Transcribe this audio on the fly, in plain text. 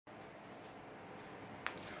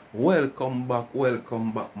Welcome back,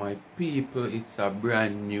 my people. It's a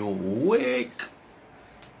brand new week.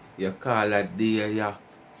 You call a day, yeah.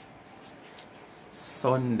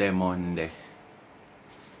 Sunday, Monday.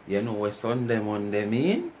 You know what Sunday, Monday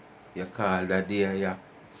mean? You call that day, yeah.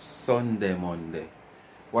 Sunday, Monday.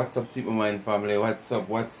 What's up, people, my family? What's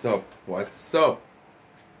up?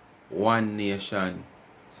 One nation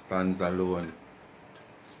stands alone.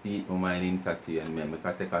 Speak my mind, entertainment. Make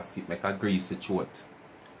I take a sip, make a grease the throat.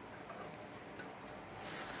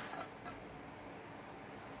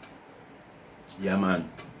 Yeah, man.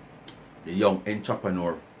 The young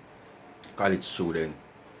entrepreneur, college student,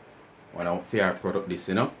 when I fair product this,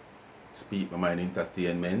 you know. Speak my mind,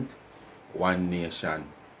 entertainment. One nation.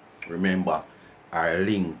 Remember our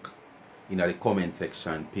link in the comment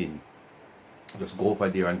section pin. Just go over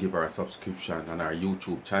there and give her a subscription on our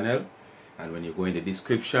YouTube channel. And when you go in the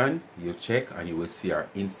description, you check and you will see our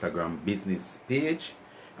Instagram business page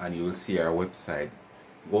and you will see our website.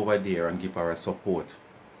 Go over there and give her a support.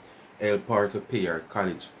 Help her to pay her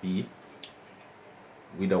college fee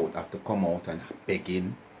without have to come out and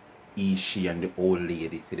begging she and the old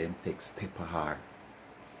lady for them take step of her.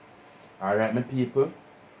 Alright, my people.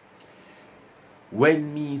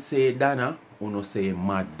 When me say Dana, uno say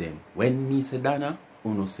mad them. When me say Dana,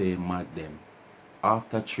 uno say mad them.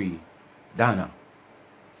 After 3, Dana.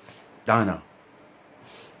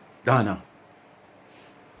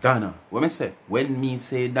 What me say? When me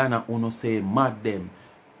say Dana, uno say mad them.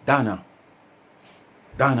 Dana.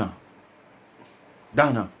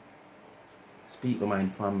 Speak to my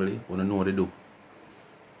family. Uno know what to do.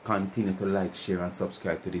 Continue to like, share and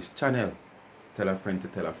subscribe to this channel. Tell a friend to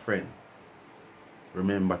tell a friend.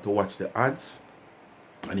 Remember to watch the ads.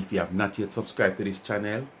 And if you have not yet subscribed to this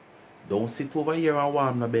channel, don't sit over here and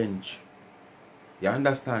warm the bench. You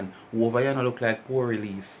understand? Over here no look like poor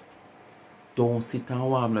relief. Don't sit and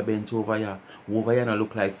warm the bench over here. Over here no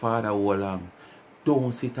look like Father Olang.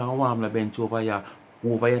 Don't sit and warm the bench over here.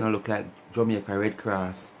 Over here no look like Jamaica Red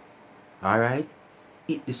Cross. Alright?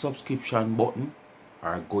 Hit the subscription button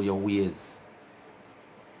or go your ways.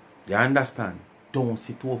 You understand? Don't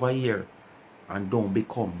sit over here and don't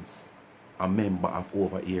become a member of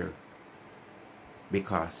over here.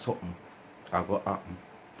 Because something I go happen.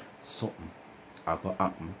 Something I go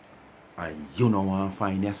happen. And you don't want to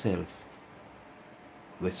find yourself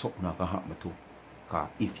where something I go happen to. Because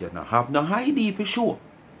if you don't have no ID for sure,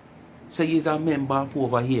 so you're a member of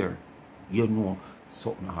over here, you know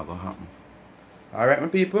something I go happen. Alright, my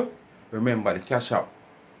people. Remember the cash app.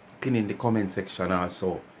 Pin in the comment section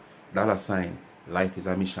also. $, Life is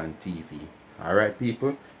a Mission TV. Alright,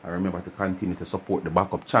 people. And remember to continue to support the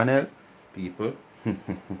backup channel. People.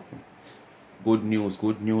 Good news.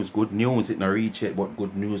 It not reach yet, but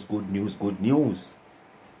good news. You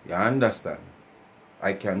understand?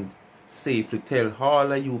 I can safely tell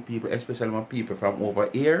all of you people, especially my people from over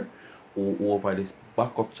here or over this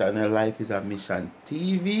backup channel, Life is a Mission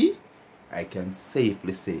TV. I can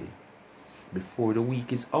safely say, before the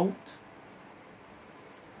week is out,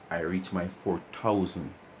 I reach my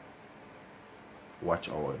 4,000 watch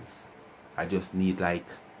hours. I just need like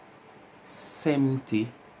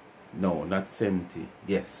 70, no, not 70,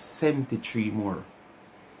 yes, 73 more.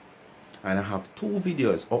 And I have 2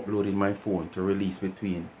 videos uploaded my phone to release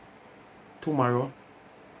between tomorrow,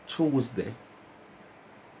 Tuesday,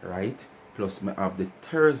 right? Plus I have the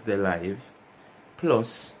Thursday live,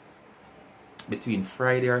 plus between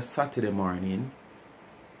Friday or Saturday morning,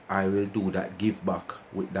 I will do that give back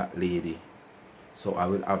with that lady. So I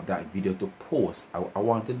will have that video to post. I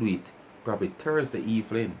want to do it probably Thursday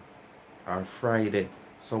evening or Friday,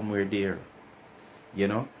 somewhere there, you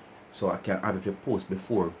know, so I can have it to post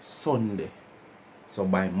before Sunday. So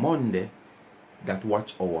by Monday, that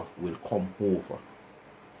watch hour will come over.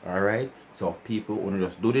 Alright, so people wanna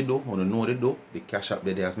just do the do, wanna know the do, the cash up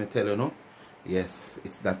there as me tell you no. Yes,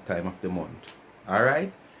 it's that time of the month.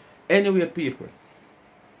 Alright, anyway, people,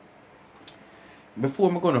 before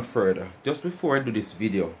I'm going further, just before I do this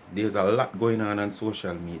video, there's a lot going on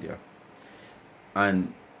social media,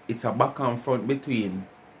 and it's a back and front between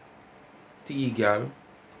T-Girl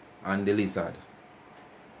and the Lizard.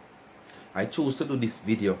 I chose to do this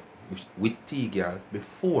video with T-Girl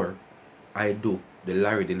before I do the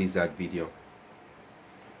Larry the Lizard video.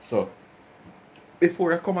 So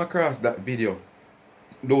before I come across that video,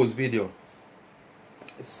 those videos,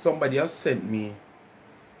 somebody has sent me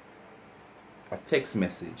a text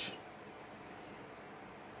message.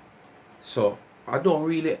 So I don't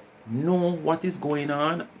really know what is going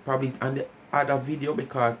on probably on the other video,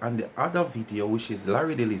 because on the other video, which is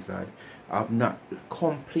Larry the Lizard, I've not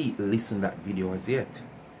completely listened to that video as yet.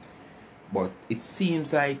 But it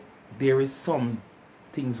seems like there is some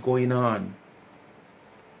things going on.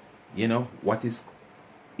 You know,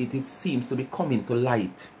 it seems to be coming to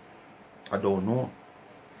light. I don't know.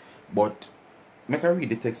 But make I read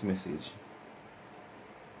the text message.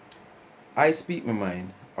 I speak my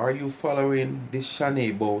mind. Are you following this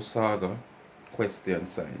Shanae Bow saga? Question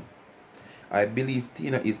sign. I believe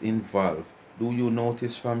Tina is involved. Do you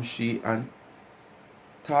notice from she and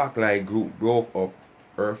Talk Like group broke up,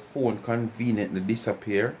 her phone conveniently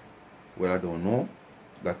disappear? Well, I don't know.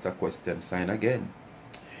 That's a question sign again.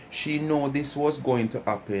 She know this was going to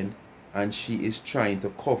happen and she is trying to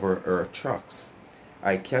cover her tracks.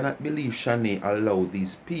 I cannot believe Shanae allowed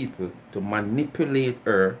these people to manipulate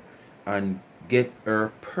her and get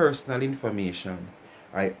her personal information.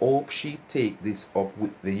 I hope she take this up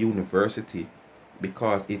with the university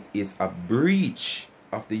because it is a breach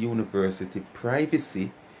of the university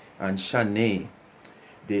privacy. And Shanae,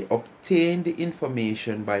 they obtained the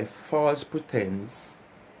information by false pretense,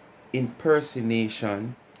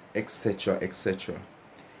 impersonation, etc., etc.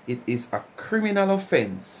 It is a criminal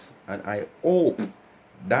offense, and I hope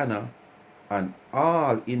Dana and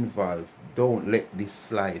all involved don't let this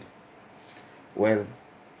slide. Well,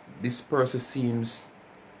 this person seems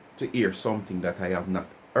to hear something that I have not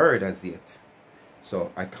heard as yet,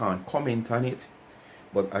 so I can't comment on it,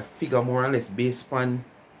 but I figure more or less based on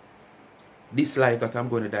this life that I'm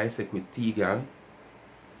going to dissect with T-Gal,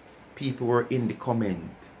 people were in the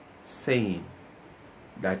comment saying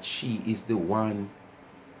that she is the one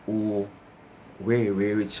who where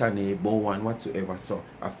with Shanae Bow and whatsoever. So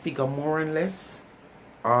I figure more or less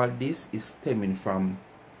all this is stemming from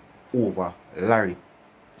over Larry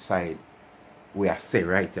side, where I say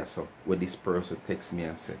right here, so where this person texts me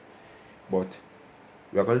and say. But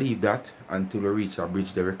we're gonna leave that until we reach a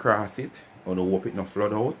bridge there we cross it. I don't hope it not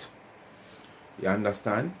flood out. You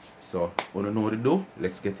understand? So I don't know what to do.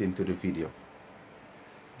 Let's get into the video.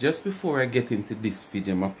 Just before I get into this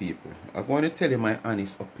video, my people, I'm going to tell you my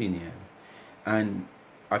honest opinion. And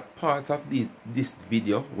as part of this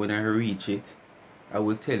video, when I reach it, I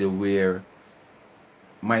will tell you where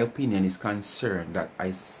my opinion is concerned, that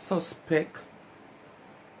I suspect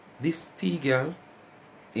this T-Girl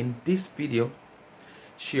in this video,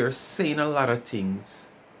 she is saying a lot of things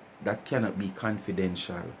that cannot be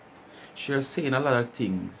confidential. She is saying a lot of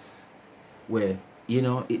things where, you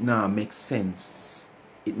know, it now makes sense.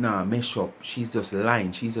 It now mesh up. She's just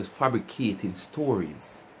lying. She's just fabricating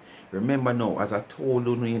stories. Remember now, as I told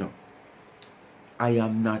you, you know, I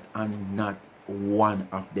am not one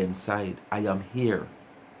of them side. I am here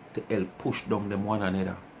to help push down them one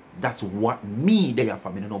another. That's what me there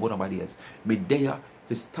for. Me don't know about nobody else. Me there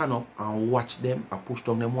to stand up and watch them and push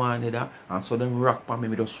down them one another, and so them rock for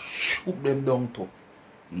me just shoot them down too.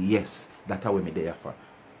 Yes, that's how me there for.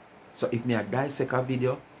 So if me a dissect a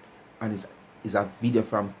video and it's a video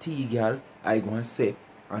from T-Girl, I go and say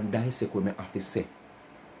and dissect what me have to say.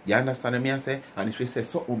 You understand what me I say? And if she say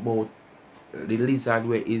something about the lizard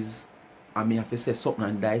where is, and me have to say something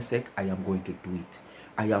and dissect, I am going to do it.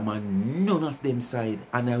 I am on none of them side,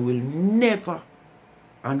 and I will never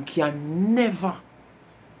and can never,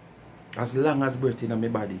 as long as breath in my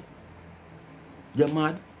body. You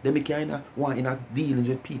mad? They kind of want in a dealings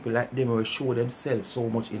with people like them who show themselves so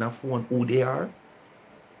much in a phone who they are.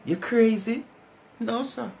 You crazy? No,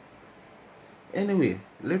 sir. Anyway,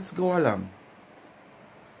 let's go along.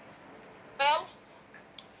 Well,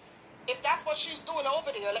 if that's what she's doing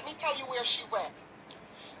over there, let me tell you where she went.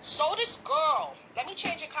 So this girl, let me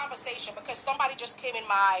change the conversation because somebody just came in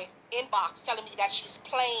my inbox telling me that she's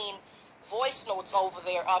playing voice notes over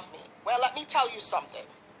there of me. Well, let me tell you something.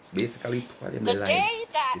 Basically, the day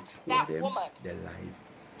that woman,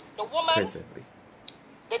 the woman, presently.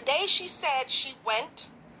 The day she said she went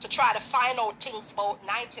to try to find out things about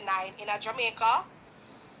 99 in Jamaica,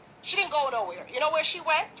 she didn't go nowhere. You know where she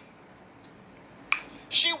went?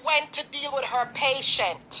 She went to deal with her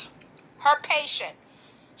patient. Her patient.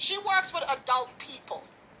 She works with adult people.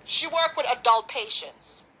 She works with adult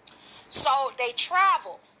patients. So they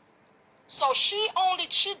travel. So she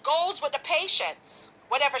goes with the patients.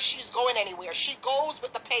 Whenever she's going anywhere, she goes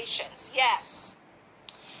with the patients. Yes.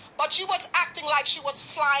 But she was acting like she was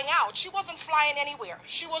flying out. She wasn't flying anywhere.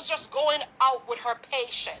 She was just going out with her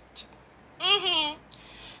patient.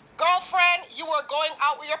 Girlfriend, you were going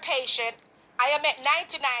out with your patient. I am at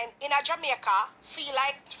 99 in a Jamaica.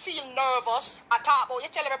 Feel nervous. I talk about, you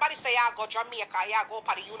tell everybody say I go Jamaica, I go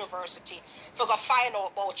to the university to go find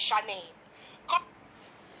out about Shanae.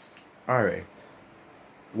 Alright.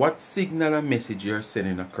 What signal and message you're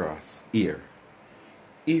sending across here?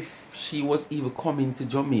 If she was even coming to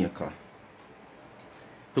Jamaica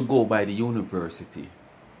to go by the university.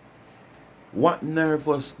 What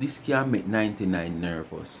nervous? This can make 99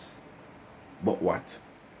 nervous. But what?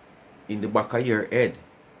 In the back of your head,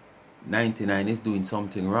 99 is doing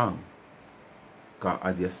something wrong. Because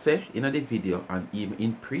as you say in the video and even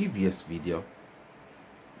in previous video,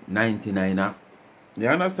 99 are, you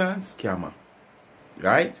understand? Scammer.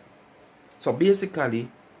 Right? So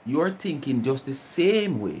basically, you're thinking just the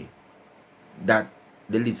same way that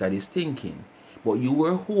the lizard is thinking. But you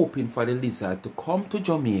were hoping for the lizard to come to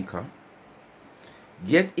Jamaica,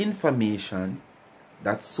 get information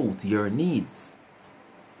that suit your needs.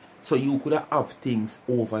 So you could have things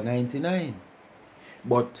over 99.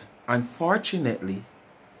 But unfortunately,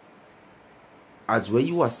 as where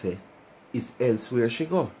you are say, is elsewhere she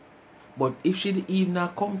go. But if she'd even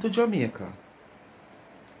not come to Jamaica,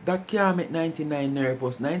 that can't make 99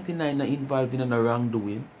 nervous. 99 not involved in a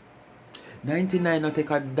wrongdoing. 99 not take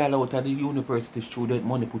a dollar out of the university student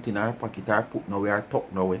money put in her pocket or put nowhere or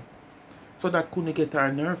tuck nowhere. So that couldn't get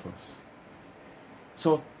her nervous.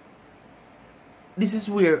 So this is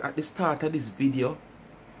where at the start of this video,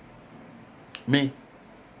 me,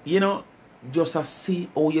 you know, just a see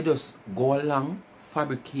how you just go along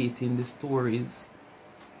fabricating the stories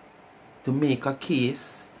to make a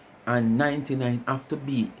case, and 99 have to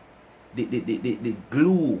be the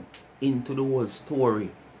glue into the whole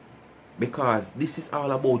story. Because this is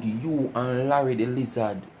all about you and Larry the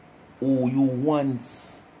Lizard, who you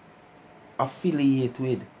once affiliate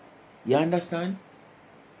with. You understand?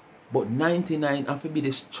 But 99 have to be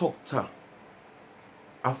the structure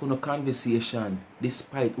of no conversation,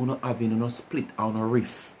 despite you not having no split or no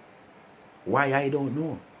riff. Why, I don't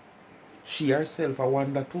know. She herself, I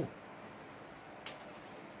wonder too.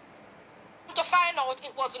 To find out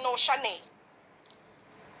it was no Shanae.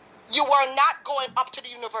 You were not going up to the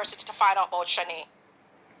university to find out about Shanae.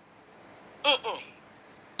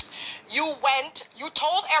 You went, you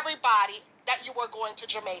told everybody that you were going to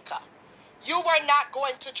Jamaica. You were not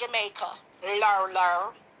going to Jamaica,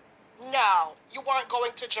 Lor. No, you weren't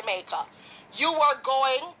going to Jamaica. You were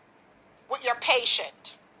going with your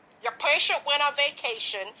patient. Your patient went on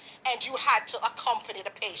vacation and you had to accompany the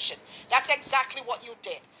patient. That's exactly what you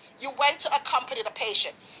did. You went to accompany the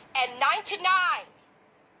patient. And 99,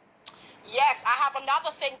 yes, I have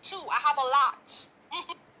another thing too. I have a lot.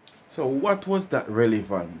 So what was that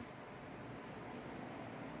relevant?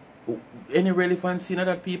 Any relevance in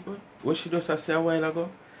that, people? What she just say a while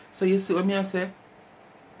ago? So you see what me I say?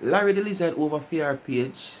 Larry the Lizard over her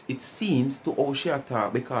page, it seems to how she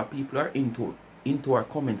talk, because people are into her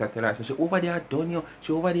comment at her. So she over there done you,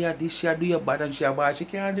 she over there this, she do you bad and she a bad. She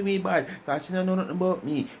can't do me bad because she don't know nothing about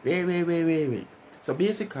me. Wait. So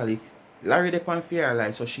basically, Larry the pan fair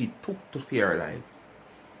life, so she took to fair life.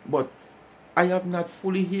 But I have not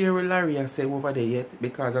fully hear what Larry I say over there yet,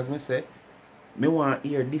 because as I say, me want to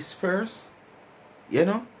hear this first, you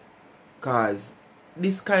know, because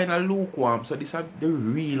this kind of lukewarm, so this is the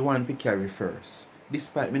real one to carry first.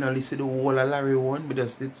 Despite me not listen to the whole of Larry one, but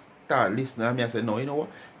just start listening and me I say, no, you know what,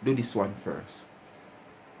 do this one first.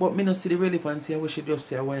 But me not see the relevancy of what she just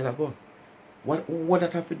said a while ago. What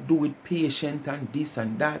that have to do with patient and this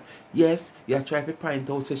and that? Yes, you try to point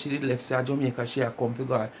out, say she did left say Jamaica, she a come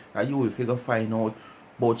figure, and you will figure find out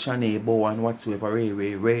about Shanae Bow and whatsoever,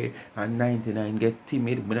 Ray, and 99 get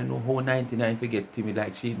timid. But I don't know how 99 get timid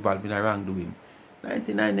like she involved in a wrongdoing.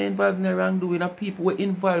 99 involved in a wrongdoing, and people were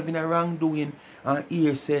involved in a wrongdoing, and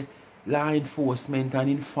here say law enforcement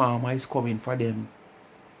and informer is coming for them.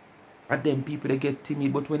 And them people they get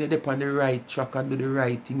timid, but when they're on the right track and do the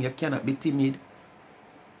right thing, you cannot be timid.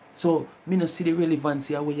 So me not see the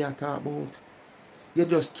relevancy of what you talk about. You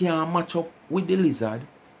just can't match up with the Lizard.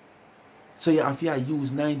 So you have to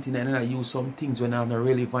use 99 and I use some things when I have no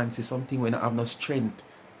relevancy, something when I have no strength.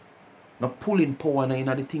 Not pulling power in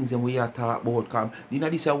the things when we are talk about. Cause you know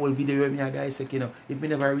this whole video where me I dissect, you know, if me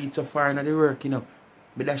never reach so far in the work, you know,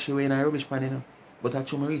 me dash away in a rubbish pan, you know. But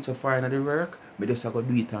I me reach so far in the work, me just have to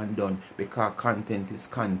do it and done, because content is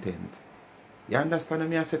content. You understand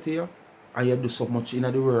what I say to you? And you do so much in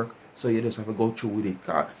the work, so you just have to go through with it.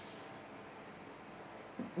 Cause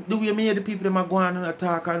the way me hear the people them go on and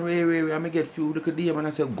talk and and I get few look at them and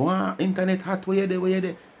I say, go on, internet hot, where you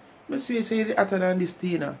there? I say it hotter than this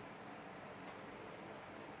thing, you know.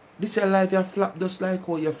 This your life you flap just like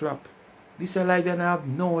how you flap. This your life you have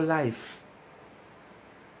no life.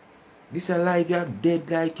 This your life you're dead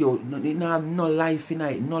like you don't have no life in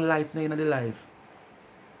it. No life in the life.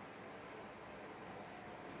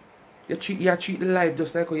 You treat the life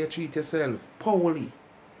just like how you treat yourself. Poorly.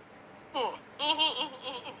 I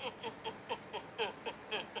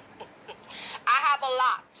have a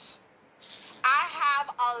lot. I have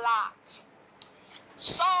a lot.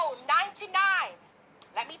 So, 99.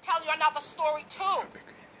 Let me tell you another story too.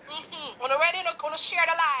 When you're ready, you're going to share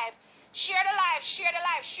the live. Share the live, share the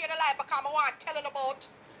live, share the live, because I want telling about.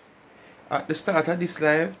 At the start of this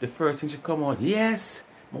live, the first thing should come out, yes,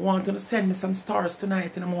 I want you to send me some stars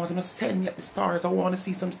tonight, and I want you to send me up the stars. I want to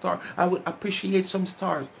see some stars. I would appreciate some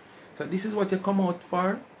stars. So this is what you come out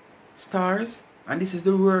for, stars. And this is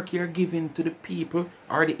the work you're giving to the people,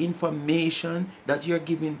 or the information that you're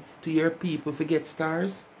giving to your people to get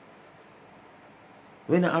stars.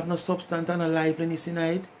 When I have no substance and no liveliness in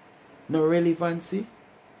it, no relevancy.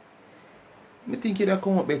 I think you'd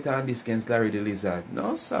come up better on this against Larry the Lizard.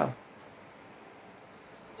 No, sir.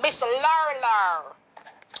 Miss Lor,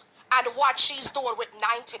 and what she's doing with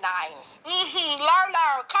 99.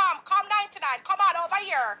 Lor, come 99, come on over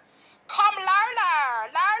here. Come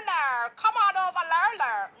Lor, come on over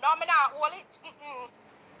Lor. No, me not hold it.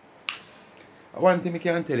 One thing I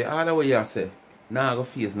can tell you, all the way you say, now I go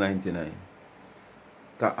face 99.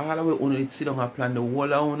 Because all the way you sit down and plan the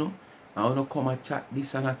whole of you, and you come and chat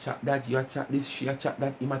this and I chat that, you chat this, she chat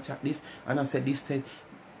that, him chat this, and I said this said,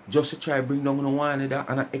 just to try to bring down one another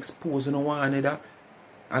and I expose one another,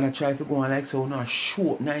 and I try to go on like so now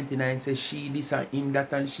show up 99 says she this and him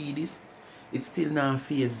that and she this. It still not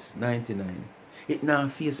phase 99. It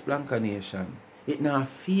not phase Blanca Nation. It not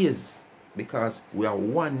phase because we are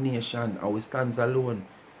one nation and we stand alone.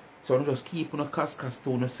 So I'm just keep on a cascas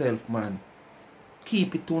to yourself, man.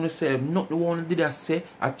 Keep it to yourself. Not the one did I say,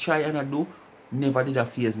 I try and I do, never did I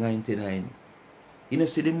phase 99. You know,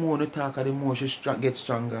 see the more you talk, the more she get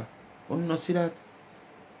stronger. You know, see that?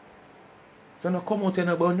 So now come out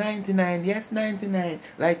and about 99, yes 99,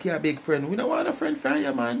 like your big friend. We don't want a friend from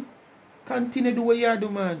you, man. Continue the way you do,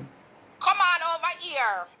 man. Come on over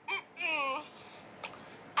here.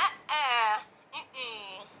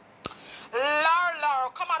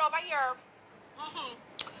 Lor, come on over here.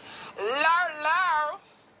 Lor.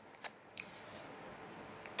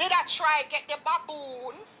 Did I try get the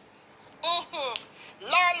baboon?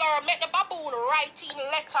 Lor, make the baboon writing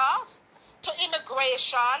letters to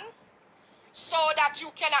immigration so that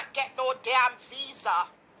you cannot get no damn visa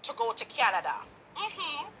to go to Canada.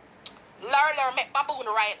 Lor, make baboon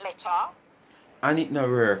write letter. And it no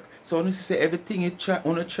work. So when you say everything you try,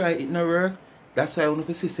 it no work. That's why when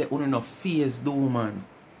you say you no fears do, man.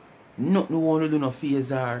 Nothing you want to do no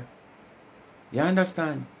fears are. You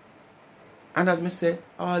understand? And as me say,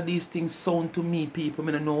 all these things sound to me, people.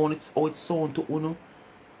 I don't know how it sound to you.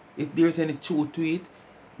 If there's any truth to it.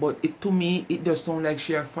 But it to me, it does sound like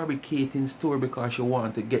she are fabricating story because she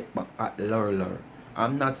want to get back at Lor.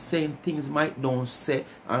 I'm not saying things might don't say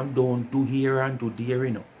and don't do here and do there,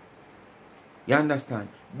 you know. You understand?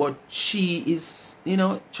 But she is, you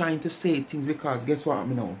know, trying to say things because guess what,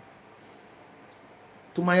 you know?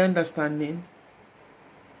 To my understanding,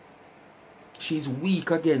 she's weak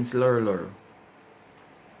against Lor.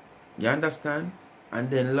 You understand? And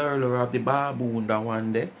then Lor have the baboon that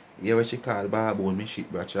one day. Yeah, what she call baboon, me shit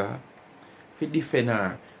brother. For defend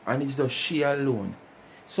her. And it's just she alone.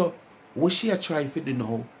 So, what she a try to do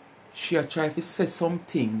now, she a try to say some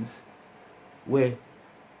things where,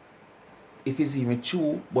 if it's even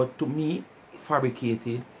true, but to me,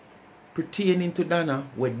 fabricated, pertaining to Dana,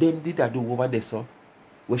 where them did that do over there, so,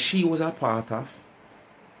 where she was a part of,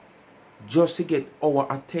 just to get our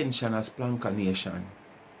attention as Blanca Nation.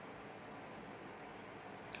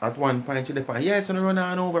 At one point, she did, yes, and run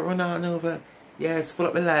on over. Yes, full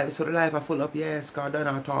up the life, so the life I full up, yes, because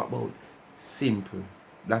Dana talk about. Simple.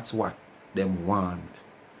 That's what them want.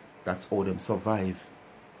 That's how them survive.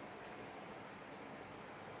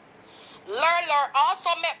 Lor also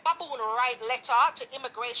made baboon write letter to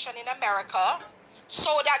immigration in America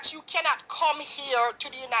so that you cannot come here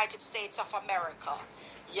to the United States of America.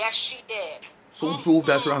 Yes, she did. So prove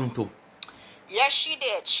that wrong too. Yes, she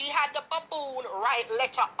did. She had the baboon write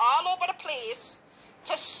letter all over the place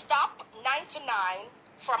to stop 99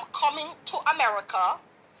 from coming to America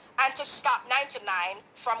and to stop 99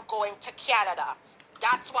 from going to Canada.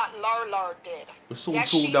 That's what Lor did. So yes,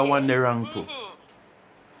 prove that one there wrong too.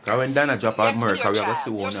 Because when Dana drop out America, we have to see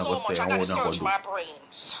what so much. I gotta search my brain.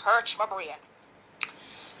 Search my brain.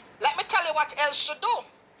 Let me tell you what else she do.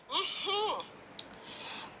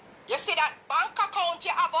 You see that bank account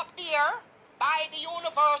you have up there by the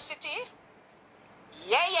university?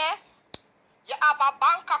 Yeah. You have a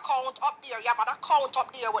bank account up there. You have an account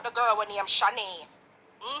up there with the girl with name Shanae.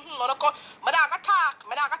 Me not gonna talk.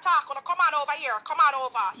 Gonna come on over here. Come on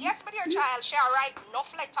over. Yes, my dear child. She write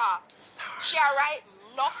enough letter. She write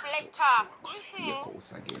enough letter.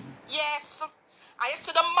 Yes. And you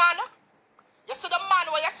see the man? You see the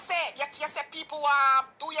man where you say people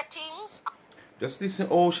do your things. Just listen,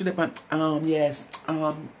 oh, she depend, yes,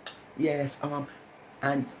 yes,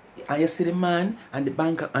 and you see the man and the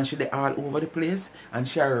bank and she they all over the place and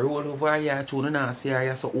she roll over here, tune and see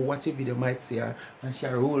her, so watch the video might see her, and she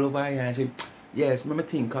roll over here and she, yes, me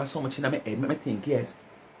think, cause so much in my head, me think, yes.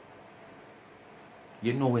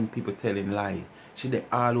 You know when people telling lie, she they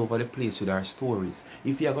all over the place with her stories.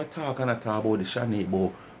 If you go talk and talk about the Shani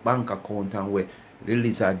about bank account and where the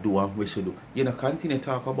lizard do and what she do, you know, continue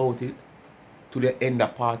talk about it to the end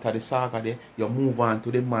of part of the saga there, you move on to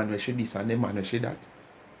the man where she this and the man where she that.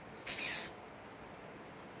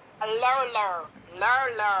 Lor.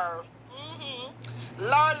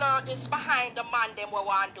 Lor is behind the man them who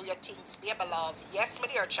want to do your things, baby love. Yes, my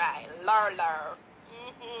dear child. Lor.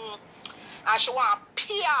 And she want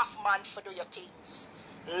pay off man for do your things.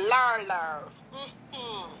 Lor.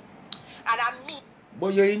 And I mean.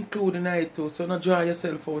 But you're including it too, so not draw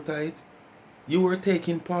yourself out of it. You were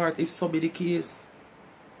taking part if so be the case.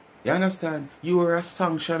 You understand? You were a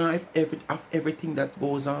sanctioner of everything that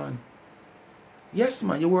goes on. Yes,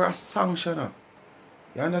 man, you were a sanctioner.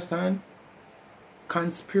 You understand?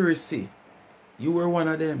 Conspiracy. You were one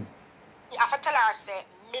of them. I have to tell her, say,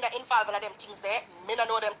 me not involved in them things there. Me not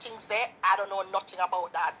know them things there. I don't know nothing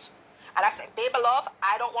about that. And I said, baby love,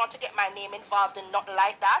 I don't want to get my name involved in nothing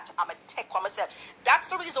like that. I'm going to take one myself. That's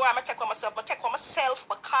the reason why I'm going to take one myself. I'm going to take one myself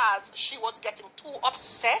because she was getting too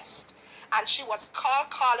obsessed. And she was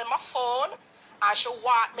calling my phone. And she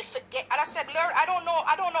want me forget. And I said, Lord, I don't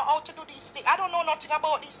know how to do these things. I don't know nothing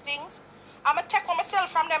about these things. I'm going to take one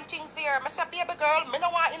myself from them things there. I said, baby girl, me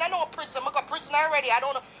no want in no prison. I got prison already. I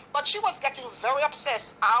don't know. But she was getting very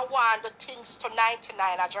obsessed. I want the things to 99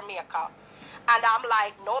 at Jamaica. And I'm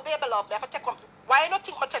like, no, baby love, never take one. Why you not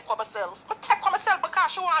think I take one myself? I take one myself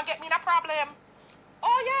because she want to get me in a problem.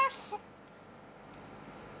 Oh, yes.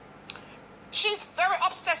 She's very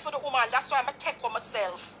obsessed with the woman. That's why I take one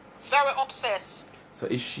myself. Very obsessed. So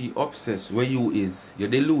is she obsessed where you is? You're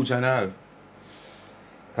delusional.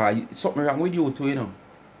 Because something wrong with you too, you know.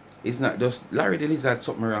 It's not just Larry the Lizard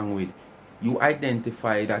something wrong with. You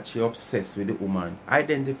identify that she obsessed with the woman.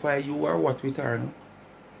 Identify you are what with her, no?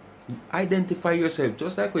 Identify yourself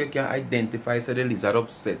just like you can identify so the lizard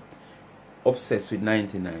obsessed with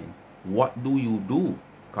 99. What do you do?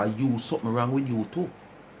 Because you something wrong with you too.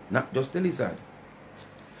 Not just the lizard.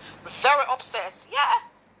 Very obsessed, yeah.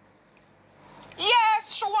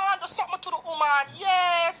 Yes, she want to do something to the woman.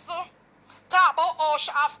 Yes. Talk about how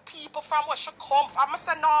she have people from where she come from. I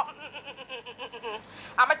say no.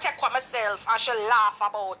 I'm going to take one myself and she laugh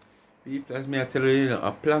about it. People, as me I tell you,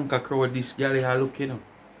 a planka crowd this girl is looking, you know.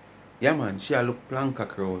 Yeah, man, she a look planka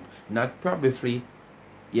crowd. Not probably,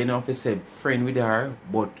 you know, if you say friend with her,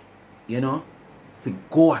 but, you know,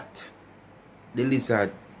 forgot the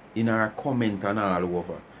lizard in her comment and all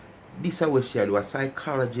over. This is what she do, a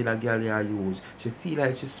psychology that girl use. She feel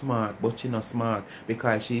like she's smart, but she not smart.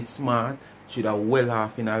 Because she's smart, she'd have well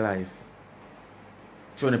off in her life.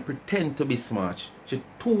 She wanna pretend to be smart. She's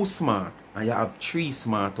too smart, and you have 3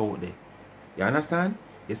 smart out there. You understand?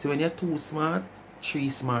 You see, when you're too smart, 3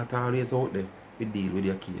 smart always out there to deal with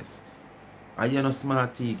your case. And you're not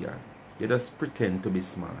smart, girl. You just pretend to be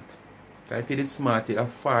smart. Because if you did smart, you're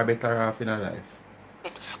far better off in your life.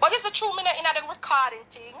 But it's the true minute in the recording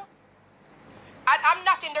thing. I'm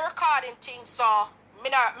not in the recording thing, so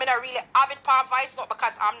me not really have it for voice note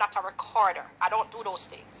because I'm not a recorder. I don't do those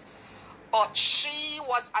things. But she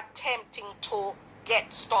was attempting to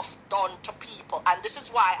get stuff done to people. And this is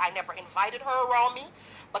why I never invited her around me.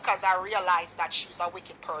 Because I realized that she's a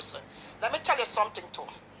wicked person. Let me tell you something too.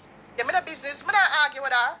 Yeah, me no business. Me not argue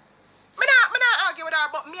with her. Me not argue with her.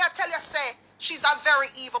 But me I tell you, say she's a very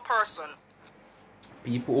evil person.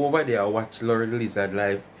 People over there watch Lord the Lizard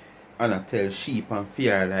live and I tell sheep and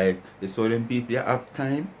fear live. You saw them people that have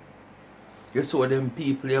time. You saw them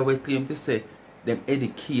people that will claim to say them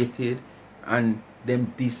educated and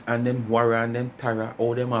them this and them warrior and them terror.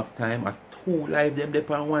 All them have time. I 2 live them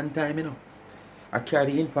there on one time, you know. I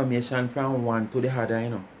carry information from one to the other, you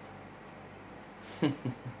know.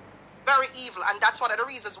 Very evil, and that's one of the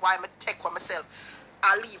reasons why I take one myself.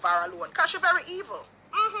 I leave her alone. Because she's very evil.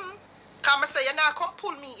 Because I say, you now come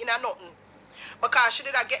pull me in a nothing. Because she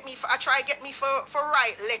did get me, I try to get me for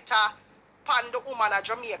write letter upon the woman of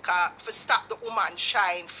Jamaica for stop the woman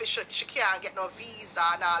shine. For she can't get no visa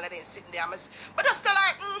and all of that sitting there. But just tell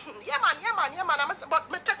her, yeah man.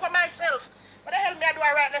 But me take one myself. What the hell me I do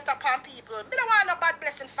I write letter upon people? Me don't want no bad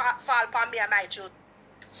blessing fall upon me and my children.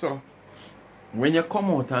 So, when you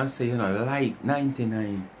come out and say you know like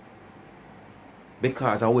 99,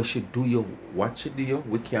 Because of what she do you, what she do you,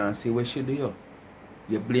 we can't say what she do you.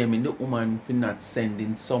 You're blaming the woman for not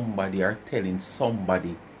sending somebody or telling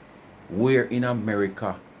somebody where in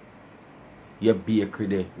America your bakery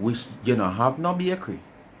there, which you don't have no bakery.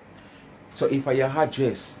 So if I your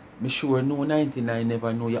address, me sure no 99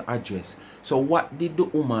 never know your address. So what did the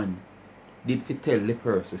woman did fi tell the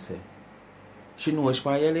person say? She knows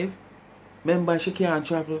where you live. Remember she can't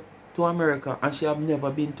travel to America and she have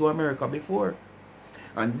never been to America before.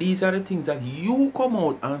 And these are the things that you come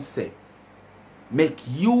out and say make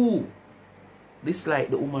you dislike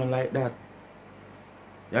the woman like that.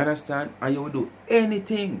 You understand? And you will do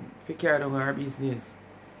anything to carry on her business.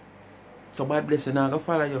 So bad blessing now go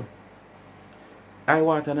follow you. I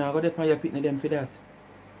want to now go depend your pitney them for that.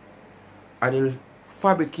 And the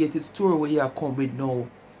fabricated story where you come with now.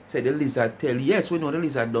 Say the lizard tell you, yes, we know the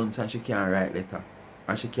lizard done and she can't write letter.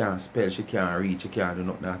 And she can't spell, she can't read, she can't do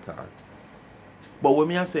nothing at all. But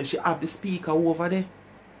when I say she have the speaker over there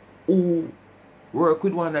who work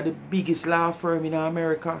with one of the biggest law firm in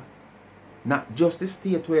America. Not just the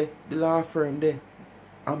state where the law firm there.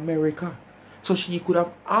 America. So she could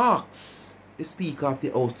have asked the speaker of the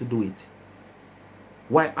house to do it.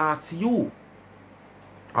 Why ask you?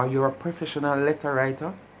 Are you a professional letter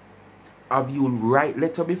writer? Have you write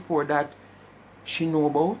letter before that she know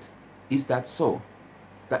about? Is that so?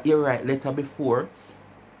 That you write letter before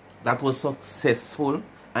that was successful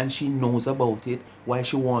and she knows about it, why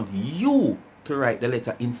she want you to write the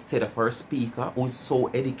letter instead of her speaker who is so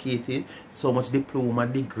educated, so much diploma,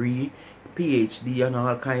 degree, PhD and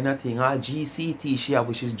all kind of thing, all GCT she have,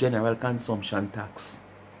 which is general consumption tax.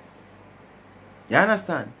 You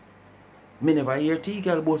understand? Me never hear tea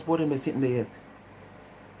girl boast about them sitting there yet.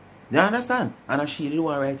 You understand? And she didn't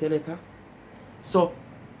want to write a letter. So,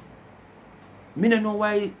 me don't know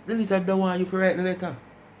why the lizard don't want you to write the letter.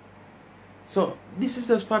 So, this is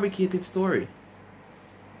just fabricated story.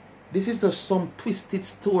 This is just some twisted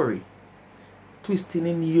story. Twisting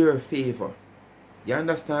in your favor. You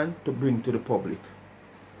understand? To bring to the public.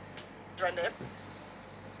 Me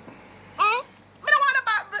don't want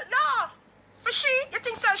about, but no. For she, you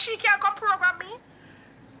think so she can't come program me?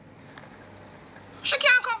 She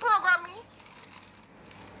can't come program me.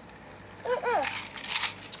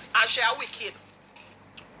 And she are wicked.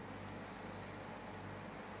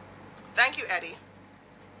 Thank you, Eddie.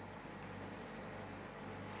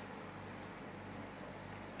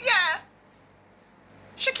 Yeah.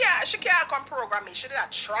 She can't come program me. She did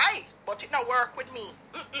not try, but it not work with me.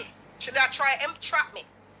 She did not try and trap me.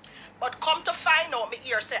 But come to find out, me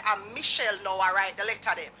here say, and Michelle now I write the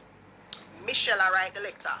letter then. Michelle I write the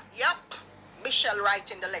letter. Yep. Michelle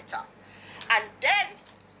writing the letter. And then,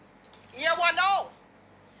 you want to know,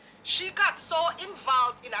 she got so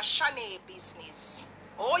involved in a Shanae business.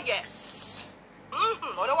 Oh, yes. You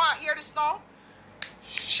don't want to hear this now?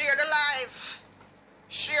 Share the live.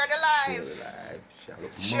 Share the live.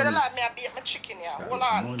 Share the live. Me I beat my chicken here. Hold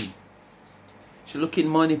on. Money. She looking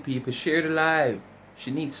money, people. Share the live.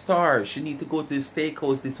 She needs stars. She need to go to the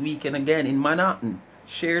steakhouse this weekend again in Manhattan.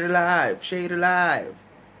 Share the live. Share the live.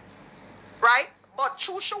 Right? But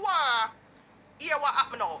Chushawa, hear what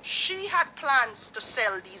happened now. She had plans to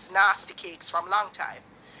sell these nasty cakes from long time.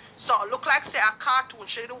 So look like say a cartoon,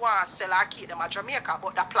 she didn't want to sell her cake them at Jamaica,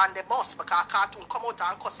 but the plan they bust because a cartoon come out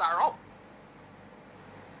and cuss her out.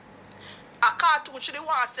 A cartoon she didn't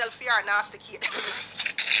want to sell for her nasty cake.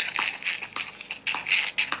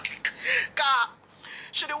 Cause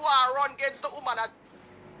she didn't want to run against the woman.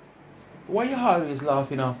 Why you always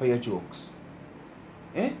laughing off of your jokes?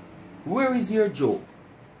 Eh? Where is your joke?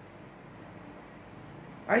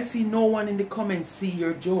 I see no one in the comments see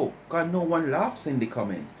your joke. Because no one laughs in the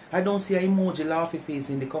comment. I don't see an emoji laughy face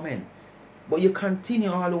in the comment. But you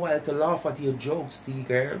continue all the while to laugh at your jokes,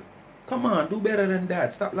 T-girl. Come on, do better than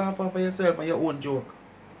that. Stop laughing for yourself and your own joke.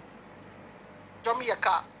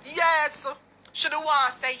 Jamaica. Yes. She the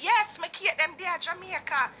one say, yes, me cake them there,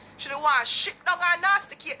 Jamaica. She the one ship down and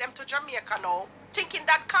nasty cake them to Jamaica now. Thinking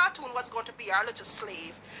that cartoon was going to be her little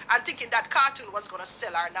slave. And thinking that cartoon was going to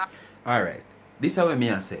sell her now. Alright. This is what me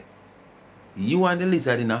I say. You and the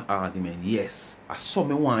lizard in an argument, yes. I saw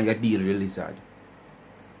me want you deal with the lizard.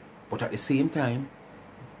 But at the same time,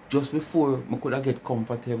 just before I could get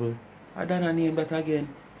comfortable, I done name that again.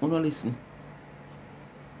 You no listen.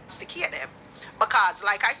 Stick here them. Because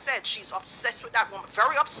like I said, she's obsessed with that woman.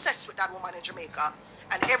 Very obsessed with that woman in Jamaica.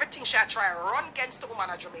 And everything she had tried to run against the woman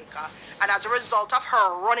in Jamaica. And as a result of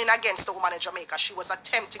her running against the woman in Jamaica, she was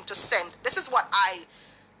attempting to send. This is what I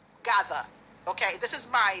gather. Okay, this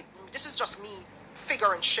is just me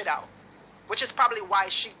figuring shit out. which is probably why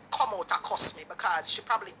she come out and cuss me, because she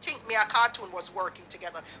probably think me and Cartoon was working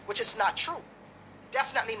together, which is not true.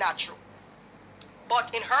 Definitely not true.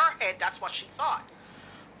 But in her head, that's what she thought.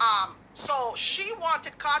 So she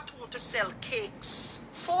wanted Cartoon to sell cakes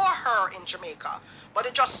for her in Jamaica, but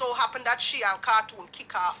it just so happened that she and Cartoon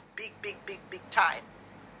kick off big time.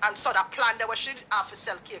 And so the plan that she did have to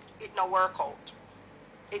sell cake, it don't work out.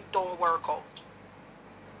 It don't work out.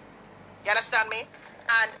 You understand me?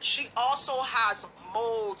 And she also has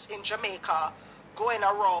molds in Jamaica going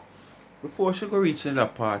around. Before she go reach in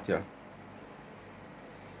that part, yeah,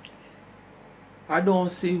 I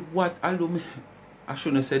don't see what I do. I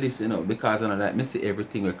shouldn't say this, you know, because I know that I see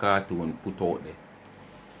everything a Cartoon put out there.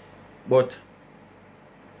 But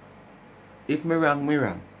if me wrong, me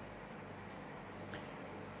wrong.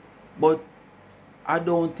 But I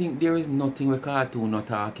don't think there is nothing with Cartoon not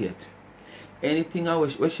talk yet. Anything I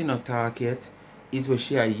wish where she not talk yet is where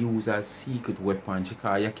she use as secret weapon,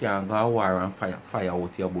 because you can't go to war and fire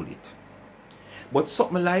out your bullet. But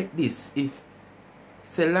something like this, if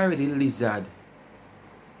say Larry the Lizard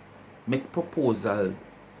make proposal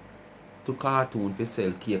to Cartoon for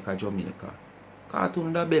sell cake at Jamaica,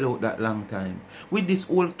 Cartoon da bail out that long time. With this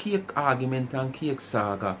whole cake argument and cake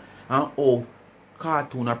saga and how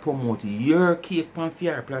Cartoon a promote your cake on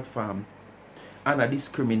fair platform and a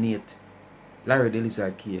discriminate Larry the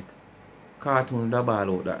Lizard cake, Cartoon da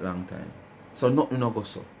ball out that long time. So nothing no go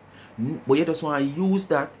so. But you just want to use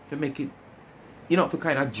that to make it, you know, for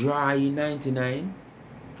kind of dry 99,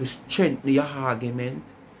 to strengthen your argument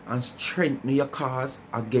and strengthen your cause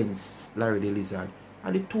against Larry the Lizard.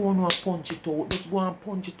 And the two want to punch it out. Just go and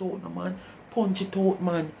punch it out, no, man. Punch it out,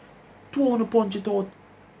 man. Two want to punch it out.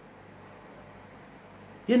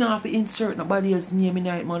 You don't have to insert nobody else's name in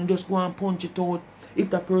it, man. Just go and punch it out. If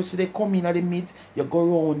that person they come in at the mid, you go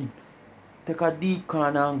round. Take a deep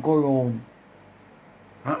corner and go round.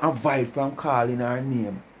 And avoid from calling her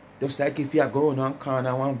name. Just like if you go round and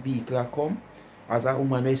corner one vehicle come, as a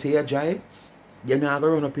woman they say you drive, you not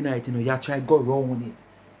go run up in it, you know, you try to go round it.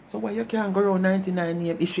 So why you can't go around 99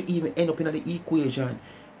 name if she even end up in the equation?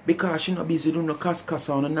 Because she not busy doing no cuss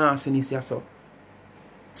on the nastiness so.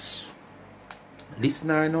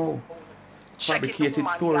 Listener now. Fabricated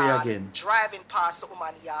story yard, again. Driving past the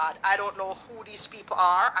woman yard. I don't know who these people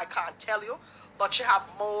are. I can't tell you. But she have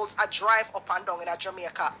molds. I drive up and down in a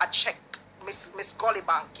Jamaica. I check Miss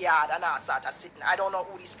Gullybank yard and I start sitting. I don't know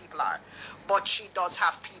who these people are. But she does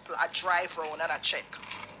have people. I drive around and I check.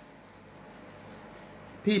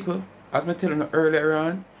 People, as I telling you earlier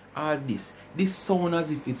on, all this sound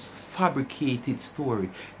as if it's fabricated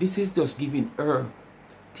story. This is just giving her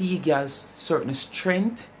T-girl certain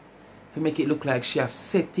strength to make it look like she has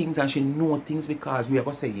said things and she know things, because we are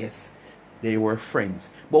going to say yes, they were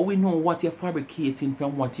friends. But we know what you're fabricating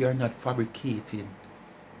from what you're not fabricating.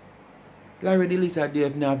 Larry the Lizard they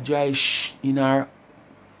have dry shh in her.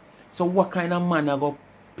 So what kind of man I go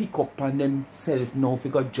pick up on themselves now if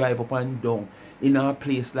you go drive up and down in a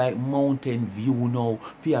place like Mountain View now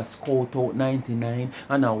for you scout out 99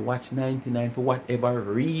 and I watch 99 for whatever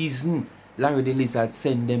reason Larry the Lizard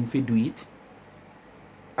send them to do it?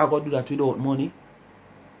 I go do that without money?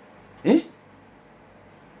 Eh?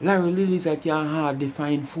 Larry the Lizard can hardly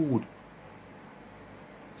find food.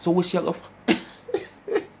 So where she go?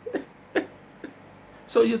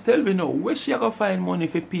 So you tell me now, where she go find money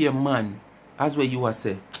for pay a man? As what you are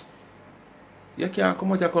say. You can't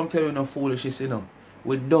come out and come tell you no foolishness, you know.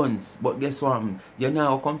 We're done. But guess what? You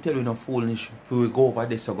now come tell you no foolishness if we go over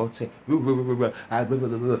this so go say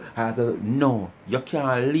no. You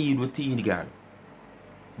can't lead with teen girl.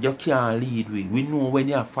 You can't lead with. We know when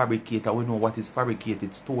you're a fabricator, we know what is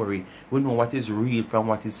fabricated story. We know what is real from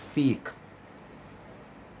what is fake.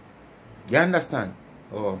 You understand?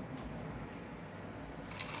 Oh.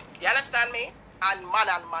 You understand me? And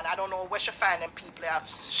man, I don't know where she find them people.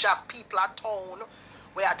 She have people at town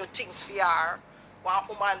where I do things for her. One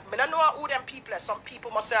woman, I don't know who them people are. Some people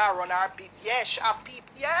must say I run her bit. Yeah, she have people.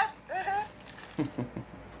 Yeah.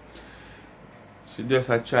 She just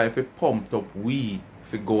a try to pump up weed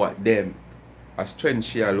if go at them. A strength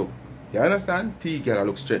she a look. You understand? T-girl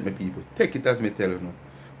look straight me people. Take it as me tell you now.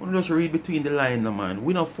 We just read between the lines, no man.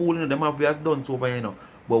 We not fooling them have we has done over here now.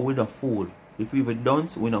 But we not fool. If we even done,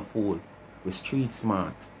 we not fool. We street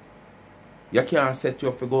smart. You can't set you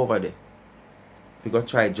up to go over there. If you go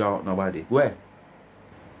try draw out nobody. Where?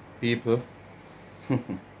 People.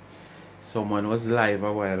 Someone was live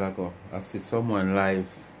a while ago. I see someone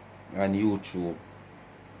live on YouTube.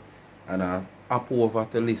 And I hop over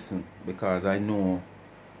to listen because I know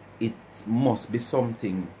it must be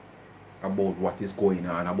something about what is going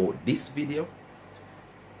on about this video.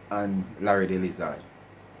 and Larry the Lizard.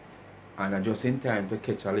 And I just in time to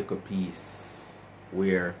catch a little piece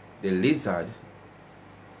where the lizard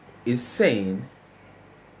is saying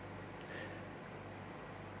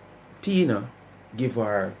Tina give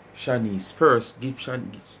her Shanice first, give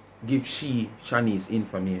Shanice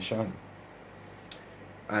information.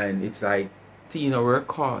 And it's like Tina were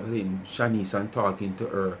calling Shanice and talking to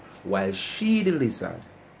her while she, the lizard,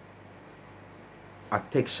 I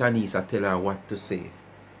text Shanice, I tell her what to say.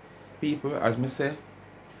 People, as me say,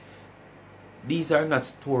 these are not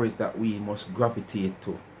stories that we must gravitate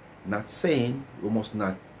to. Not saying we must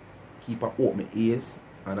not keep our open ears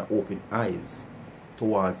and our open eyes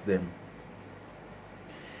towards them.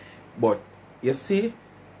 But you see,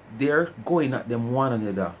 they're going at them one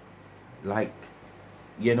another. Like,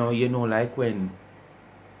 you know, like when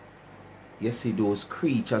you see those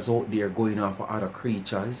creatures out there going after other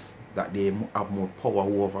creatures that they have more power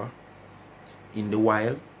over in the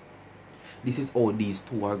wild. This is how these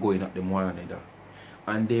two are going at them one another.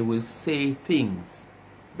 And they will say things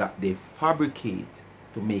that they fabricate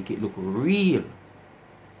to make it look real.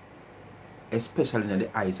 Especially in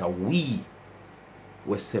the eyes of we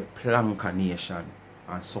say Planka Nation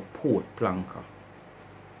and support Planka.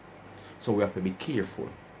 So we have to be careful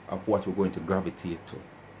of what we're going to gravitate to.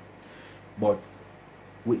 But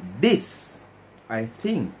with this, I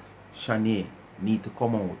think Shanae need to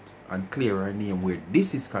come out and clear her name where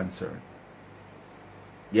this is concerned.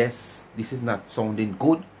 Yes, this is not sounding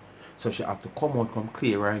good. So she have to come out and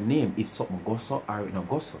clear her name if something goes so or it not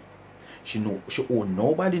goes so. She owe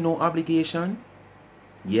nobody no obligation.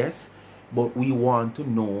 Yes, but we want to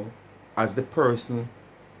know, as the person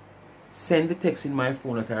send the text in my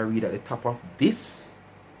phone that I read at the top of this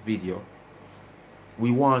video,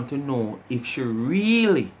 we want to know if she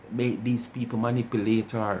really made these people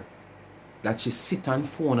manipulate her. That she sit on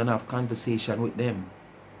phone and have conversation with them.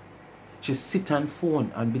 She sit on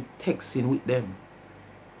phone and be texting with them.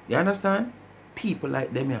 You understand? People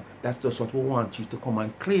like them here. That's just what we want you to come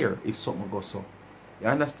and clear if something goes so. You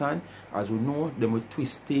understand? As we know, them will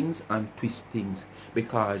twist things and twist things.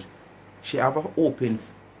 Because she have an open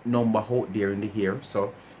number out there in the hair.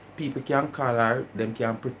 So people can call her, them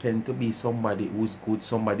can pretend to be somebody who's good,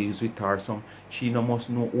 somebody who's with her. She no must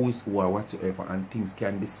know who is who or whatsoever, and things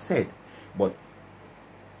can be said. But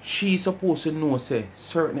she's supposed to know, say,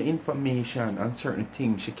 certain information and certain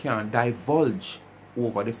things she can't divulge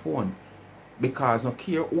over the phone. Because no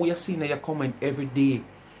care who you see in your comment every day.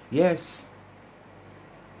 Yes,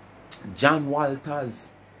 John Walters,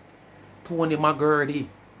 Tony McGurdy,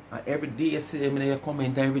 and every day you see them in your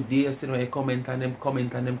comment, and every day you see them in your comment, and them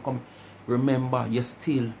comment, and them comment. Remember, you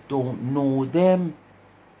still don't know them.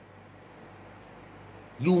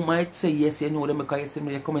 You might say yes, you know them because you see them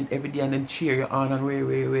in your comment every day and them cheer you on and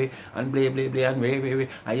way, and blah, blah, blah, and way,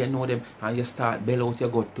 and you know them, and you start bell out your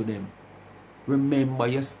gut to them. Remember,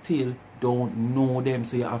 you still don't know them,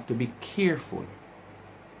 so you have to be careful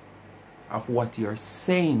of what you're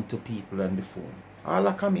saying to people on the phone. All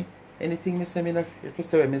I come in, anything me say, me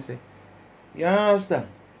say, me say. You understand?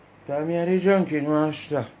 Tell me the drinking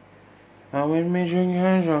master. And when me drink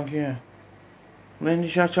and drunk, yeah. When the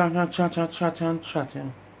chat,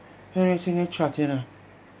 anything you chat, you know,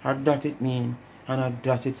 and that it mean, and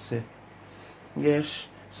that it say. Yes,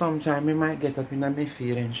 sometimes I might get up in my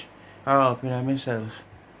feelings, or up in myself.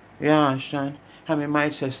 You understand? And I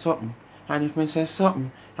might say something, and if I say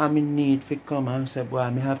something, I need to come and say, boy,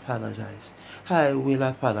 I apologize. I will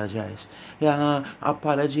apologize. Yeah,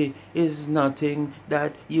 apology is nothing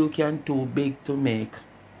that you can too big to make.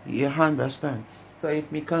 You understand? So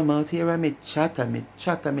if me come out here and me chatter, me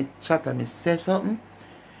say something,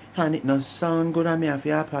 and it not sound good and me have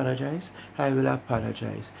to apologize, I will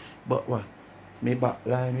apologize. But what? Me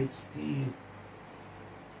backline with steel.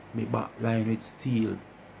 Me backline with steel.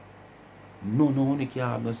 No one can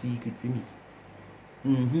have no secret for me.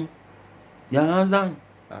 You understand?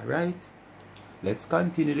 Alright. Let's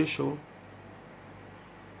continue the show.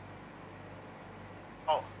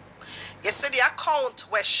 Oh. You see the account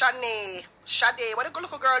where Shade, what the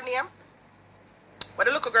little girl name? What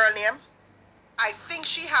the little girl name? I think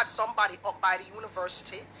she had somebody up by the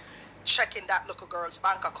university checking that little girl's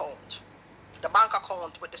bank account. The bank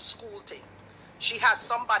account with the school thing. She had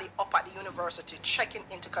somebody up at the university checking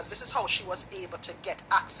into, because this is how she was able to get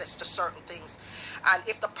access to certain things. And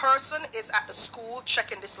if the person is at the school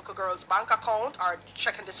checking this little girl's bank account or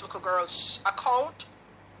checking this little girl's account,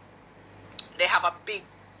 they have a big,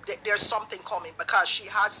 there's something coming, because she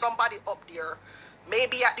had somebody up there,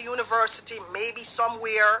 maybe at the university, maybe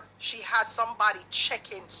somewhere, she had somebody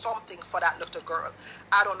checking something for that little girl.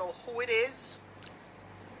 I don't know who it is.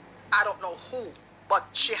 I don't know who. but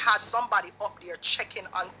she has somebody up there checking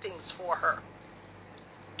on things for her.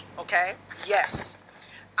 Okay? Yes.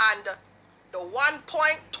 And the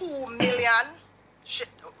 1.2 million,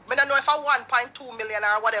 I don't know if a 1.2 million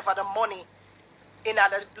or whatever the money in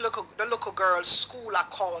the little girl's school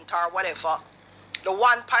account or whatever. The 1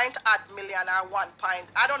 million or 1 point,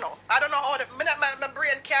 I don't know. I don't know how my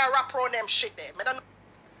brain can't wrap around them shit there. I don't know.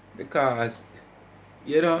 Because,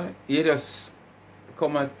 you know, you just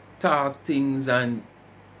come and talk things and,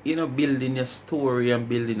 you know, building a story and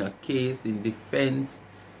building a case in defense,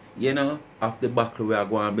 you know, of the battle we are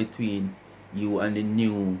going between you and the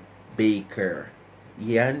new baker.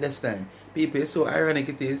 You understand? People, so ironic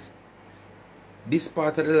it is. This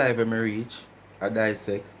part of the life I reach, I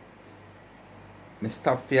dissect. I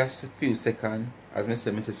stop for a few seconds, as I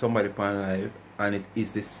say somebody upon live, and it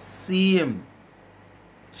is the same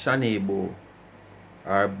Shanebo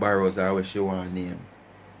or Barrows or what she want to name.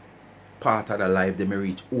 Part of the life they may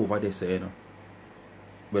reach over this, you know.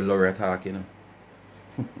 With Laura talking, you know.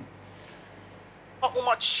 Not how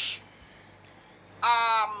much,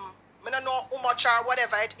 I don't know how much or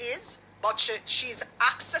whatever it is, but she's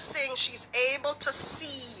accessing, she's able to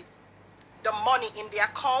see the money in the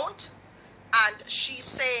account, and she's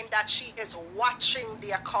saying that she is watching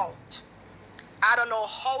the account. I don't know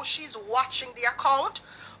how she's watching the account,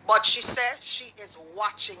 but she said she is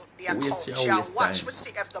watching the account. She'll watch to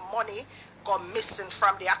see if the money go missing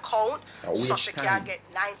from the account so she can get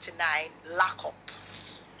 99 lockup.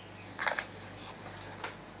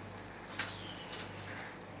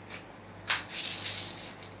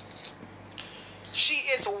 She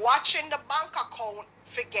is watching the bank account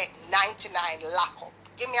to get 99 lockup.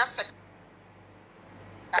 Give me a second.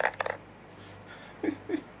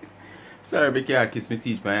 Sorry, because I kiss me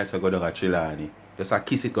teeth, my ass I go down a Chilani. Just a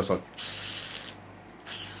kiss it, cause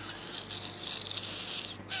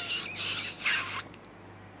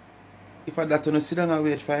if I that you sit down and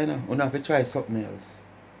wait for you know, you have to try something else.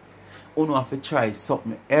 You have to try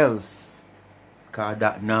something else. Cause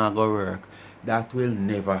that not gonna work. That will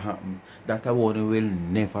never happen. That one will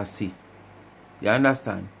never see. You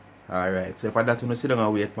understand? Alright. So if I that you sit down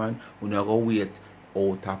and wait for you have to wait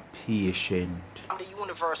out of patience. The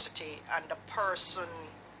university and the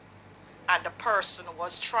person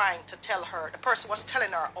was trying to tell her, the person was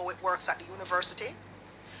telling her how it works at the university.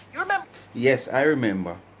 You remember? Yes, I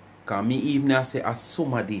remember. Because me even say as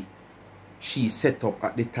somebody she set up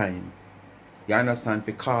at the time. You understand,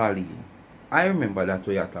 for calling. I remember that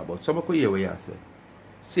what you talk about. So I could hear what you say.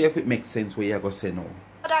 See if it makes sense what you going to say now.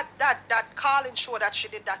 That calling show that she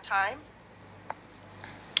did that time.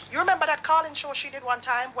 You remember that calling show she did one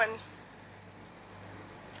time when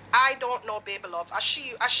I don't know, baby love. As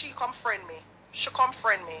she come friend me. She come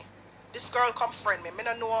friend me. This girl come friend me. Me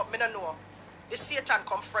no know. This Satan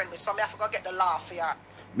come friend me. So me have to go get the laugh for her.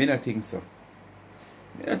 Me not think so.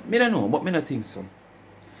 Me don't know, but me not think so.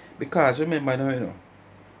 Because remember now, you know.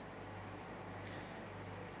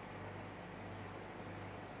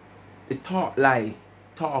 The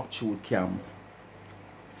talk truth camp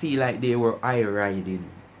feel like they were eye riding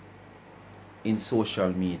in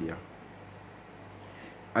social media.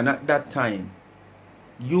 And at that time,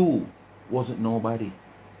 you wasn't nobody.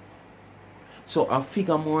 So I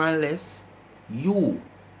figure more or less, you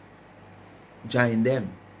joined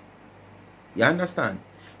them. You understand?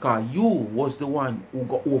 Because you was the one who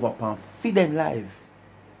got over upon feed them live.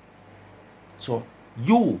 So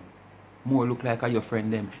you more look like your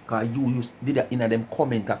friend them. Because you did that in them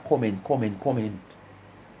comment.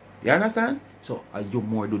 You understand? So you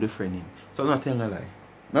more do the friending. So not telling a lie.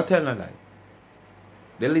 Not telling a lie.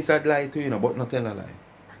 The lizard lie to you know, but not telling a lie.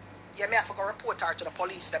 Yeah, me have to go report her to the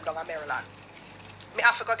police them down in Maryland. Me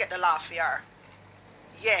have to go get the laugh for her.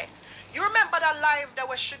 Yeah. You remember that live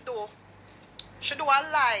that she do? She do a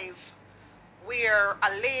live where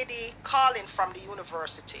a lady calling from the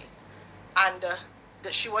university, and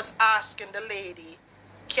she was asking the lady,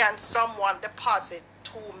 can someone deposit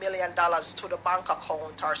 $2 million to the bank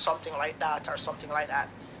account or something like that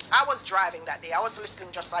I was driving that day. I was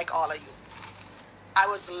listening just like all of you. I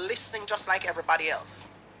was listening just like everybody else.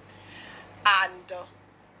 And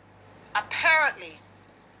apparently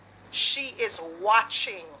she is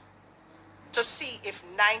watching to see if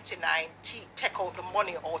 99 take out the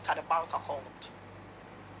money out of the bank account.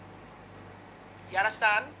 You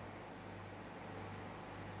understand?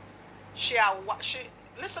 She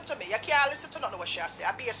listen to me. You can't listen to nothing what she say.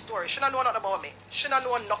 I be a story. She don't know nothing about me. She don't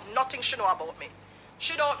know nothing she know about me.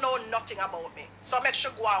 She don't know nothing about me. So make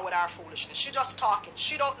sure go on with her foolishness. She just talking.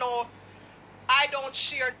 She don't know. I don't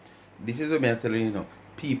share. This is what I'm telling you now.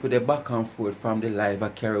 People they back and forth from the live I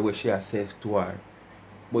carry what she has said to her.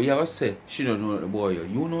 But you ever say she don't know nothing about you.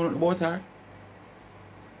 You know nothing about her.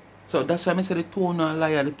 So that's why I say the two not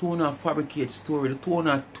liar, the two not fabricate story, the two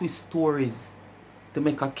not twist stories to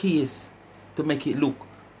make a case, to make it look,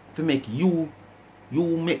 to make you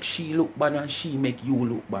make she look bad and she make you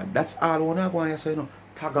look bad. That's all I wanna go and say, you know,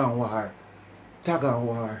 tag and war, tag and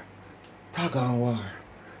war, tag and war,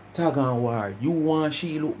 tag and war. You want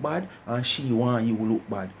she look bad and she want you look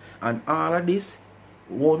bad. And all of this,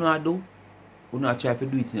 what you do, you not try to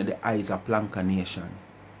do it in the eyes of Planka Nation.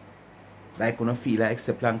 Like you feel like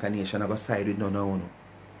the Planka Nation I go side with none of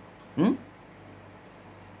you.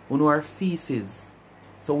 You are feces.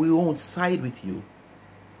 So we won't side with you.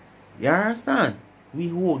 You understand? We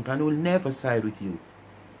won't and we'll never side with you.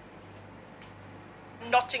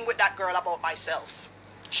 Nothing with that girl about myself.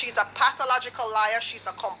 She's a pathological liar. She's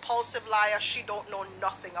a compulsive liar. She don't know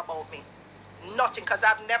nothing about me. Nothing, because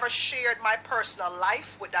I've never shared my personal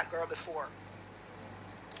life with that girl before.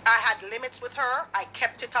 I had limits with her. I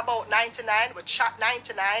kept it about 99. With chat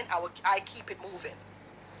 99, I keep it moving.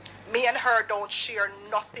 Me and her don't share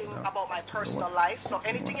nothing about my personal life. So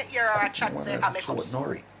anything you hear our chat say, I make up a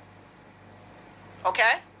story.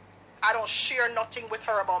 Okay? I don't share nothing with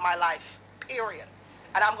her about my life. Period.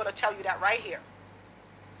 And I'm going to tell you that right here.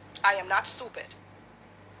 I am not stupid.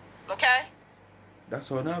 Okay? That's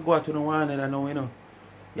how I go to the one that I know, you know.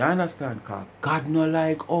 You understand? Because God no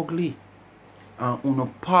like ugly. And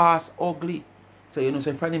uno pass ugly. So you know,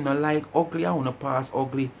 say friend him no like ugly and uno pass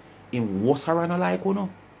ugly. Him worser no like uno.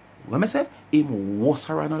 What I say? Him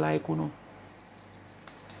worser no like uno.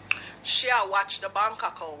 She watch the bank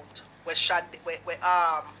account with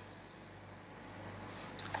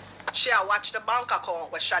she watch the bank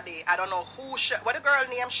account with Sade. I don't know who what the girl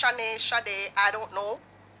named Sade, I don't know.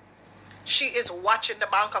 She is watching the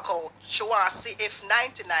bank account. She want to see if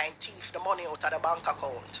 99 thief the money out of the bank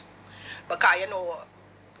account. Because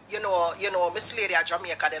you know, Miss Lady of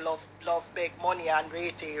Jamaica, they love big money and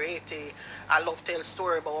rate and love tell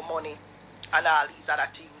story about money and all these other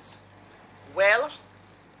things. Well,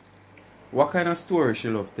 what kind of story she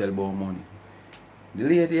love tell about money? The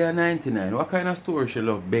lady of 99, what kind of story she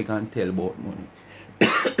love beg and tell about money?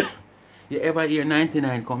 You ever hear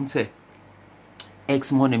 99 come say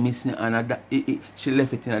X money missing and she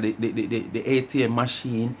left it in the ATM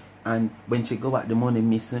machine, and when she go back the money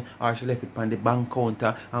missing, or she left it on the bank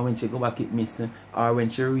counter and when she go back it missing, or when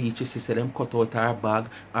she reach she see them cut out her bag,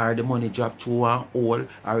 or the money drop through her hole,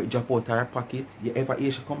 or it drop out her pocket? You ever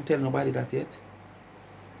hear she come tell nobody that yet?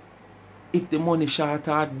 If the money short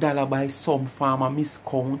 $1 by some farmer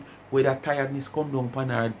miscount, where that tiredness come down upon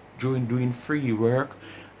her during doing free work,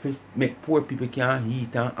 make poor people can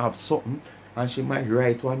eat and have something, and she might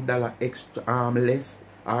write $1 extra less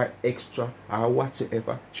or extra or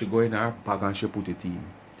whatsoever, she go in her bag and she put it in.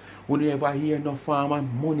 Would you ever hear no farmer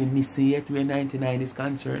money missing yet where 99 is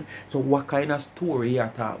concerned? So what kind of story you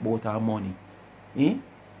talk about her money?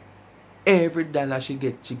 Every dollar she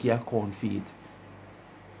get, she get account feed.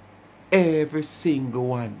 Every single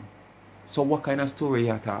one. So what kind of story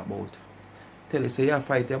you talk about? Tell you, say you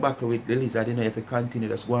fight your battle with the lizard, you know, if you continue,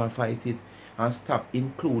 just go and fight it and stop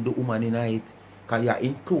include the woman in it. Because you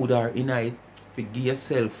include her in it, if you give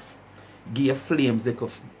yourself, give your flames, like,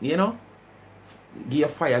 you know, give your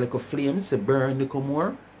fire like a flames to burn like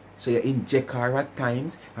more. So you inject her at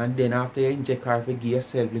times, and then after you inject her, you give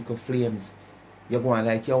yourself like a flames. You're going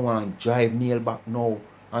like you want to drive nail back now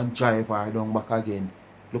and drive her down back again.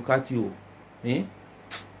 Look at you. Eh?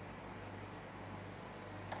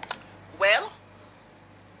 well,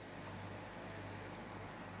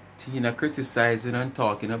 Tina criticizing and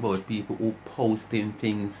talking about people who posting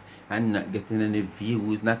things and not getting any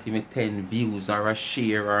views, not even 10 views or a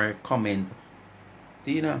share or a comment.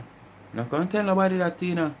 Tina, not gonna tell nobody that,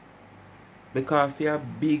 Tina. Because you're a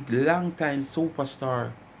big, long time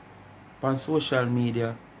superstar on social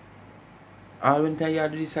media. All when you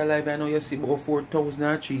do this live, I know you see about 4,000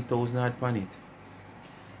 or 3,000 upon it.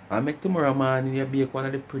 I'll make tomorrow morning you bake one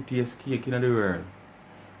of the prettiest cake in the world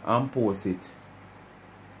and post it.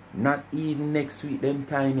 Not even next week them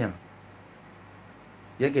time, yeah.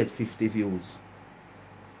 You get 50 views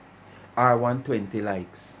or 120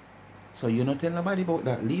 likes. So you not tell nobody about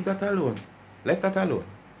that. Leave that alone. Left that alone.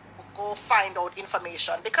 go find out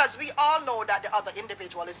information, because we all know that the other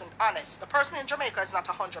individual isn't honest. The person in Jamaica is not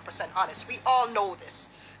 100% honest. We all know this.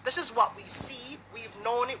 This is what we see. We've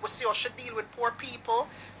known it. We see how she deal with poor people.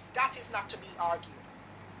 That is not to be argued.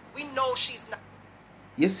 We know she's not.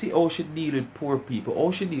 You see how she deal with poor people.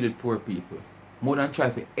 How she deal with poor people. More than try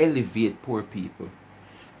to elevate poor people.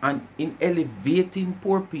 And in elevating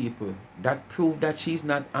poor people, that proves that she's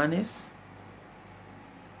not honest.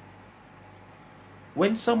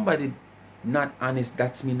 when somebody not honest,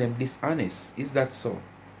 that's mean them dishonest. Is that so?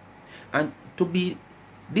 And to be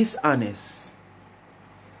dishonest,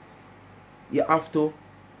 you have to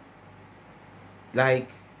like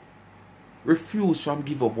refuse from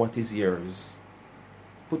give up what is yours.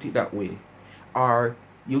 Put it that way. Or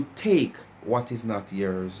you take what is not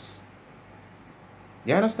yours.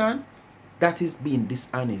 You understand? That is being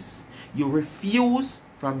dishonest. You refuse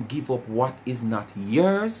from give up what is not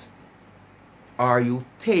yours, or you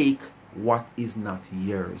take what is not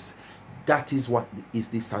yours. That is what is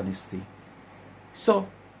dishonesty. So,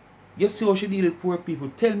 you see how she deal with poor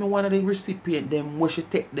people. Tell me one of the recipients them where she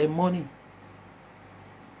take their money.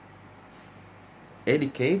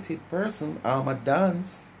 Educated person, I'm a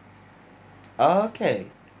dance. Okay,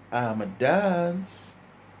 I'm a dance.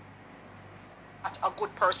 A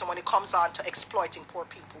good person when it comes on to exploiting poor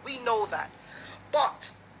people. We know that.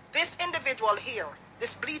 But this individual here,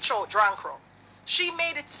 this bleach out Drankro, she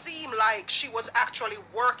made it seem like she was actually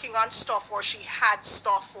working on stuff, or she had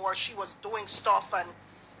stuff, or she was doing stuff, and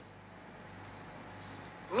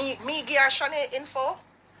me give her Shanae info.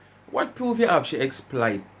 What proof you have she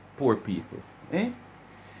exploit poor people? Eh?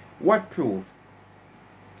 What proof?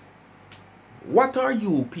 What are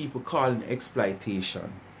you people calling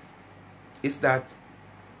exploitation? Is that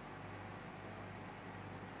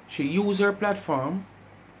she use her platform.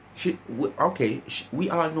 We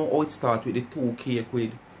all know how it starts with the 2K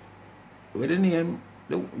with the name,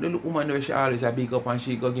 the woman where she always a big up and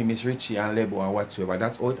she go give Miss Richie and Lebo and whatsoever.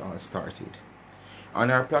 That's how it all started.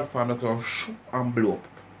 And her platform looks all shoop and blow up.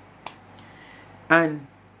 And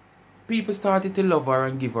people started to love her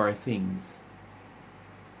and give her things.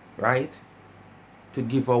 Right? To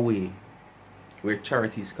give away where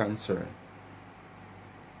charity is concerned.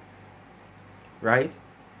 Right?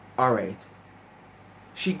 Alright.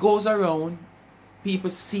 She goes around, people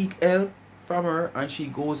seek help from her, and she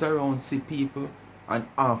goes around see people and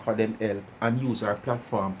offer them help and use her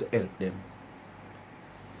platform to help them.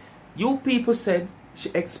 You people said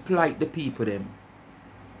she exploit the people them.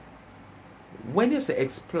 When you say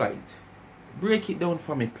exploit, break it down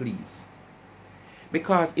for me please.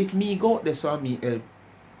 Because if me go out there so me help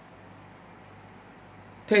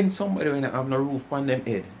 10 somebody when I have no roof on them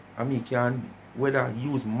head, and me can whether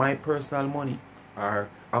use my personal money or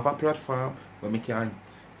have a platform where me can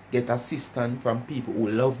get assistance from people who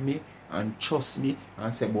love me and trust me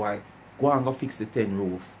and say, boy, go and go fix the 10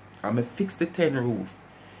 roof. And me fix the 10 roof.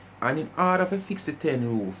 And in order to fix the 10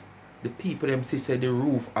 roof, the people them say the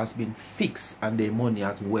roof has been fixed and their money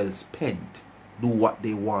has well spent. Do what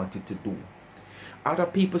they wanted to do. Other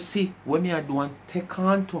people see when me I do and take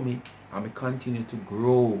on to me, and me continue to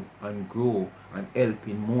grow and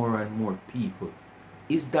helping more and more people.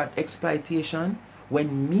 Is that exploitation?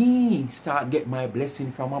 When me start get my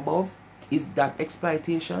blessing from above, is that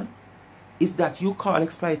exploitation? Is that you call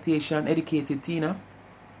exploitation, educated Tina?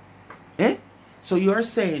 Eh? So you're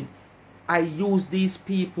saying I use these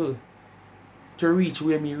people to reach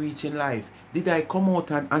where me reach in life. Did I come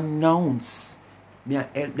out and announce me I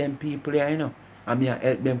help them people here, you know? And me I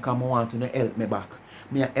help them come want to help me back.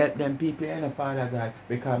 Me I help them people here, you know, Father God,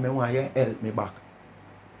 because me want you help me back.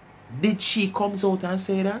 Did she comes out and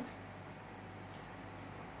say that?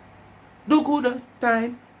 Do good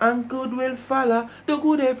time and good will follow. Do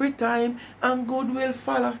good every time and good will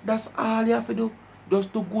follow. That's all you have to do.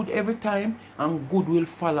 Just do good every time and good will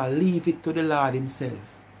follow. Leave it to the Lord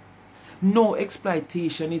himself. No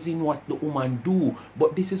exploitation is in what the woman do,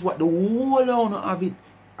 but this is what the whole owner of it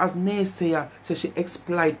as naysayer says she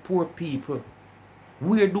exploit poor people.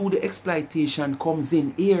 Where do the exploitation comes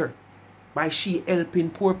in here? By she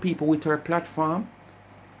helping poor people with her platform.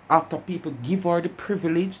 After people give her the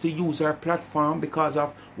privilege to use her platform because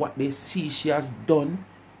of what they see she has done,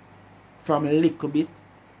 from a little bit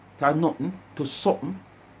to nothing to something,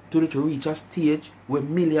 to reach a stage where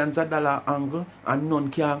millions of dollars angle and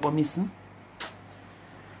none can go missing.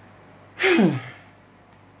 Really?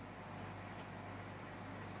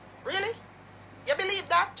 You believe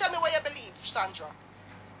that? Tell me what you believe, Sandra.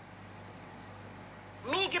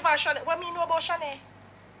 Me give her Shanae. What me know about Shanae?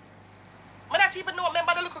 I not even know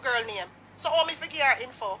remember the little girl name. So all me figure her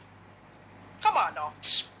info. Come on now.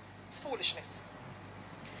 Foolishness.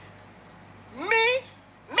 Me?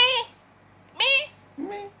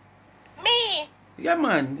 Yeah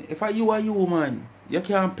man, if I you are you man, you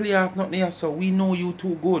can't play off nothing here, so we know you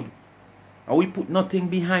too good. And we put nothing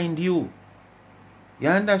behind you. You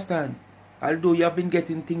understand? Although you have been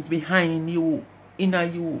getting things behind you, inner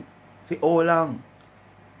you, for all long.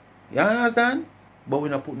 You understand? But we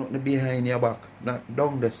not put nothing behind your back. Not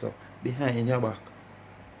down there, so behind your back.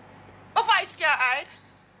 But I scared eyed.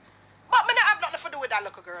 But me not have nothing to do with that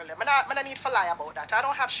little girl. I don't need to lie about that. I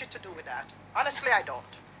don't have shit to do with that. Honestly, I don't.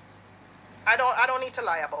 I don't need to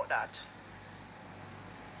lie about that.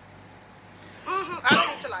 I don't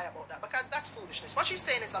need to lie about that because that's foolishness. What she's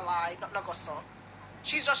saying is a lie, not no go so.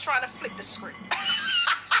 She's just trying to flip the script.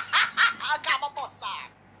 I got my boss on.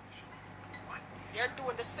 They're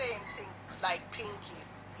doing the same thing like Pinky.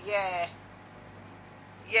 Yeah.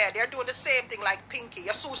 Yeah, they're doing the same thing like Pinky.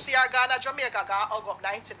 You see her gone to Jamaica, gonna hug up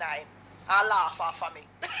 99 and laugh off of me.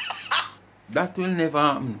 That will never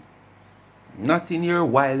happen. Not in your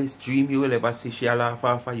wildest dream you will ever see she laugh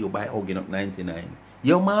off of you by hugging up 99.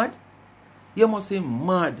 You mad? You must say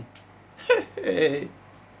mad.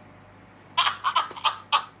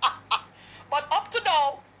 But up to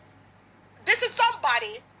now, this is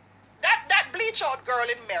somebody, that bleach out girl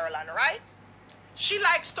in Maryland, right? She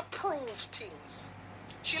likes to prove things.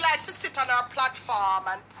 She likes to sit on her platform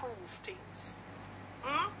and prove things.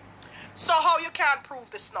 So how you can't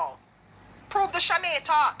prove this now? Prove the Shanae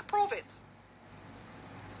talk. Prove it.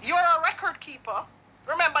 You're a record keeper.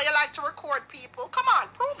 Remember, you like to record people. Come on,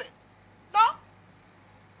 prove it. No?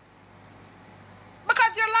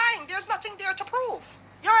 Because you're lying. There's nothing there to prove.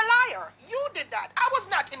 You're a liar. You did that. I was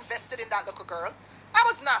not invested in that little girl. I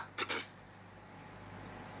was not.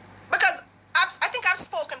 Because I think I've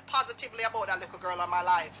spoken positively about that little girl in my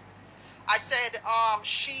life. I said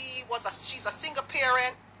she's a single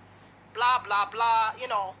parent, blah, blah, blah, you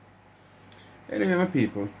know. Anyway, my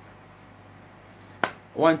people,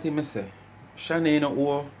 one thing I say, Shanae no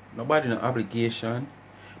owe nobody no obligation,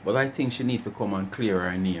 but I think she need to come and clear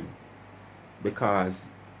her name. Because,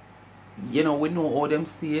 you know, we know how them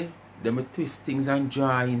stay, them twist things and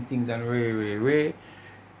drawing things and ray.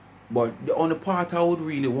 But the only part I would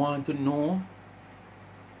really want to know,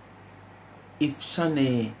 if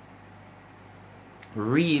Shanae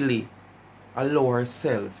really allow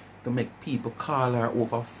herself to make people call her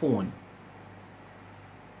over phone,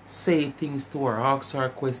 say things to her, ask her a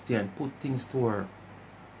question, put things to her,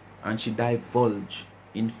 and she divulge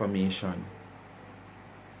information.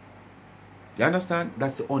 You understand?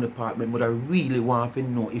 That's the only part me would I really want to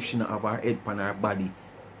know if she not have her head on her body.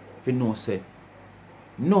 If you know, say,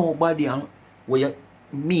 nobody where you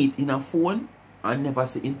meet in a phone and never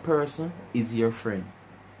see in person is your friend.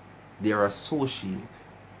 They are associate.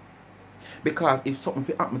 Because if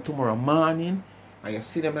something happen tomorrow morning and you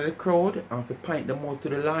see them in the crowd and if you point them out to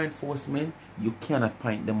the law enforcement, you cannot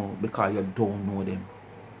point them out because you don't know them.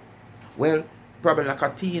 Well, probably like a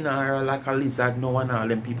Tina or like a Lizard, no one, all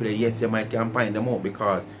them people, yes, you might can point them out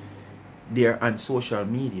because they're on social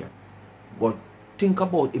media. But think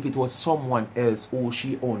about if it was someone else who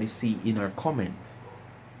she only see in her comment.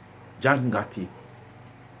 John Gotti,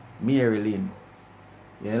 Mary Lynn,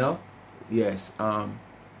 you know? Yes,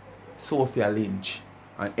 Sophia Lynch.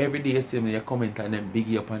 And every day you see them, you comment on them,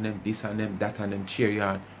 big up on them, this and them, that and them, cheer you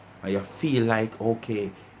on. And you feel like,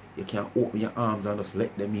 okay, you can open your arms and just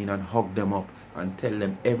let them in and hug them up and tell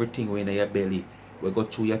them everything in your belly. We go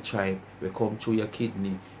through your tribe, we come through your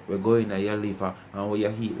kidney, we go in your liver, and where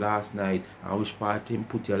you eat last night, and which part him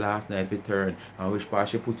put your last night return, and which part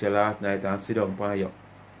she put your last night and sit down by you.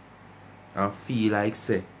 And feel like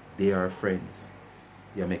say they are friends.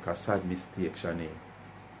 You make a sad mistake, Shanae.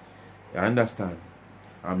 You understand?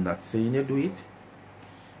 I'm not saying you do it,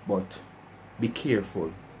 but be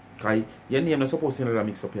careful. Because your name is supposed to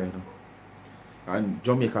mix up here, you know? And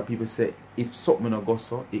Jamaica people say if something not go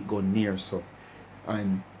so, it go near so.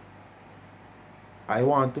 And I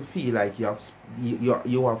want to feel like you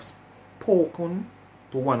have spoken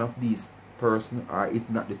to one of these person, or if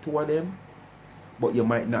not the two of them, but you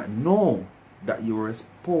might not know that you were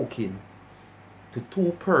spoken to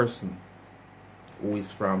two person who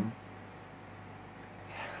is from.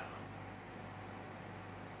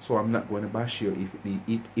 So I'm not going to bash you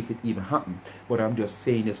if it even happened, but I'm just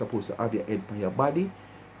saying you're supposed to have your head on your body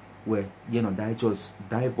where, you know, that just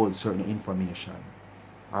divulge certain information.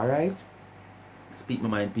 Alright? Speak my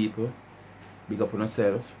mind, people. Big up on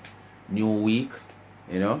yourself. New week,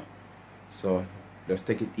 you know. So just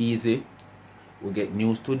take it easy. We get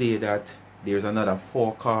news today that there's another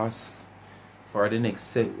forecast for the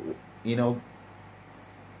next, you know,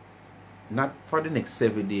 not for the next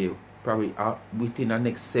 7 days. Probably within the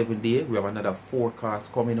next 7 days, we have another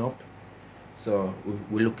forecast coming up. So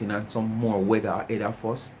we're looking at some more weather ahead of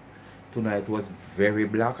us. Tonight was very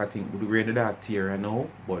black. I think we rained that here now,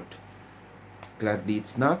 but gladly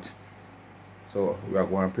it's not. So we are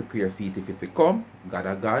going to prepare for it if it will come. God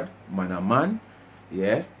a God, man a man.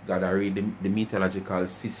 Yeah, God a read the meteorological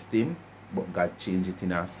system, but God change it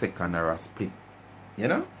in a second or a split. You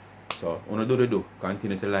know? So, do.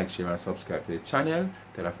 Continue to like, share, and subscribe to the channel.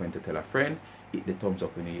 Tell a friend to tell a friend. Hit the thumbs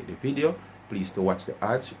up when you hit the video. Please to watch the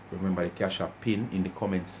ads. Remember the Cash App pin in the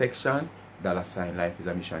comment section. $ Life is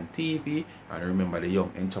a Mission TV. And remember the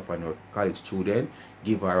young entrepreneur college student.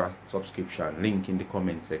 Give her a subscription. Link in the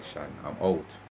comment section. I'm out.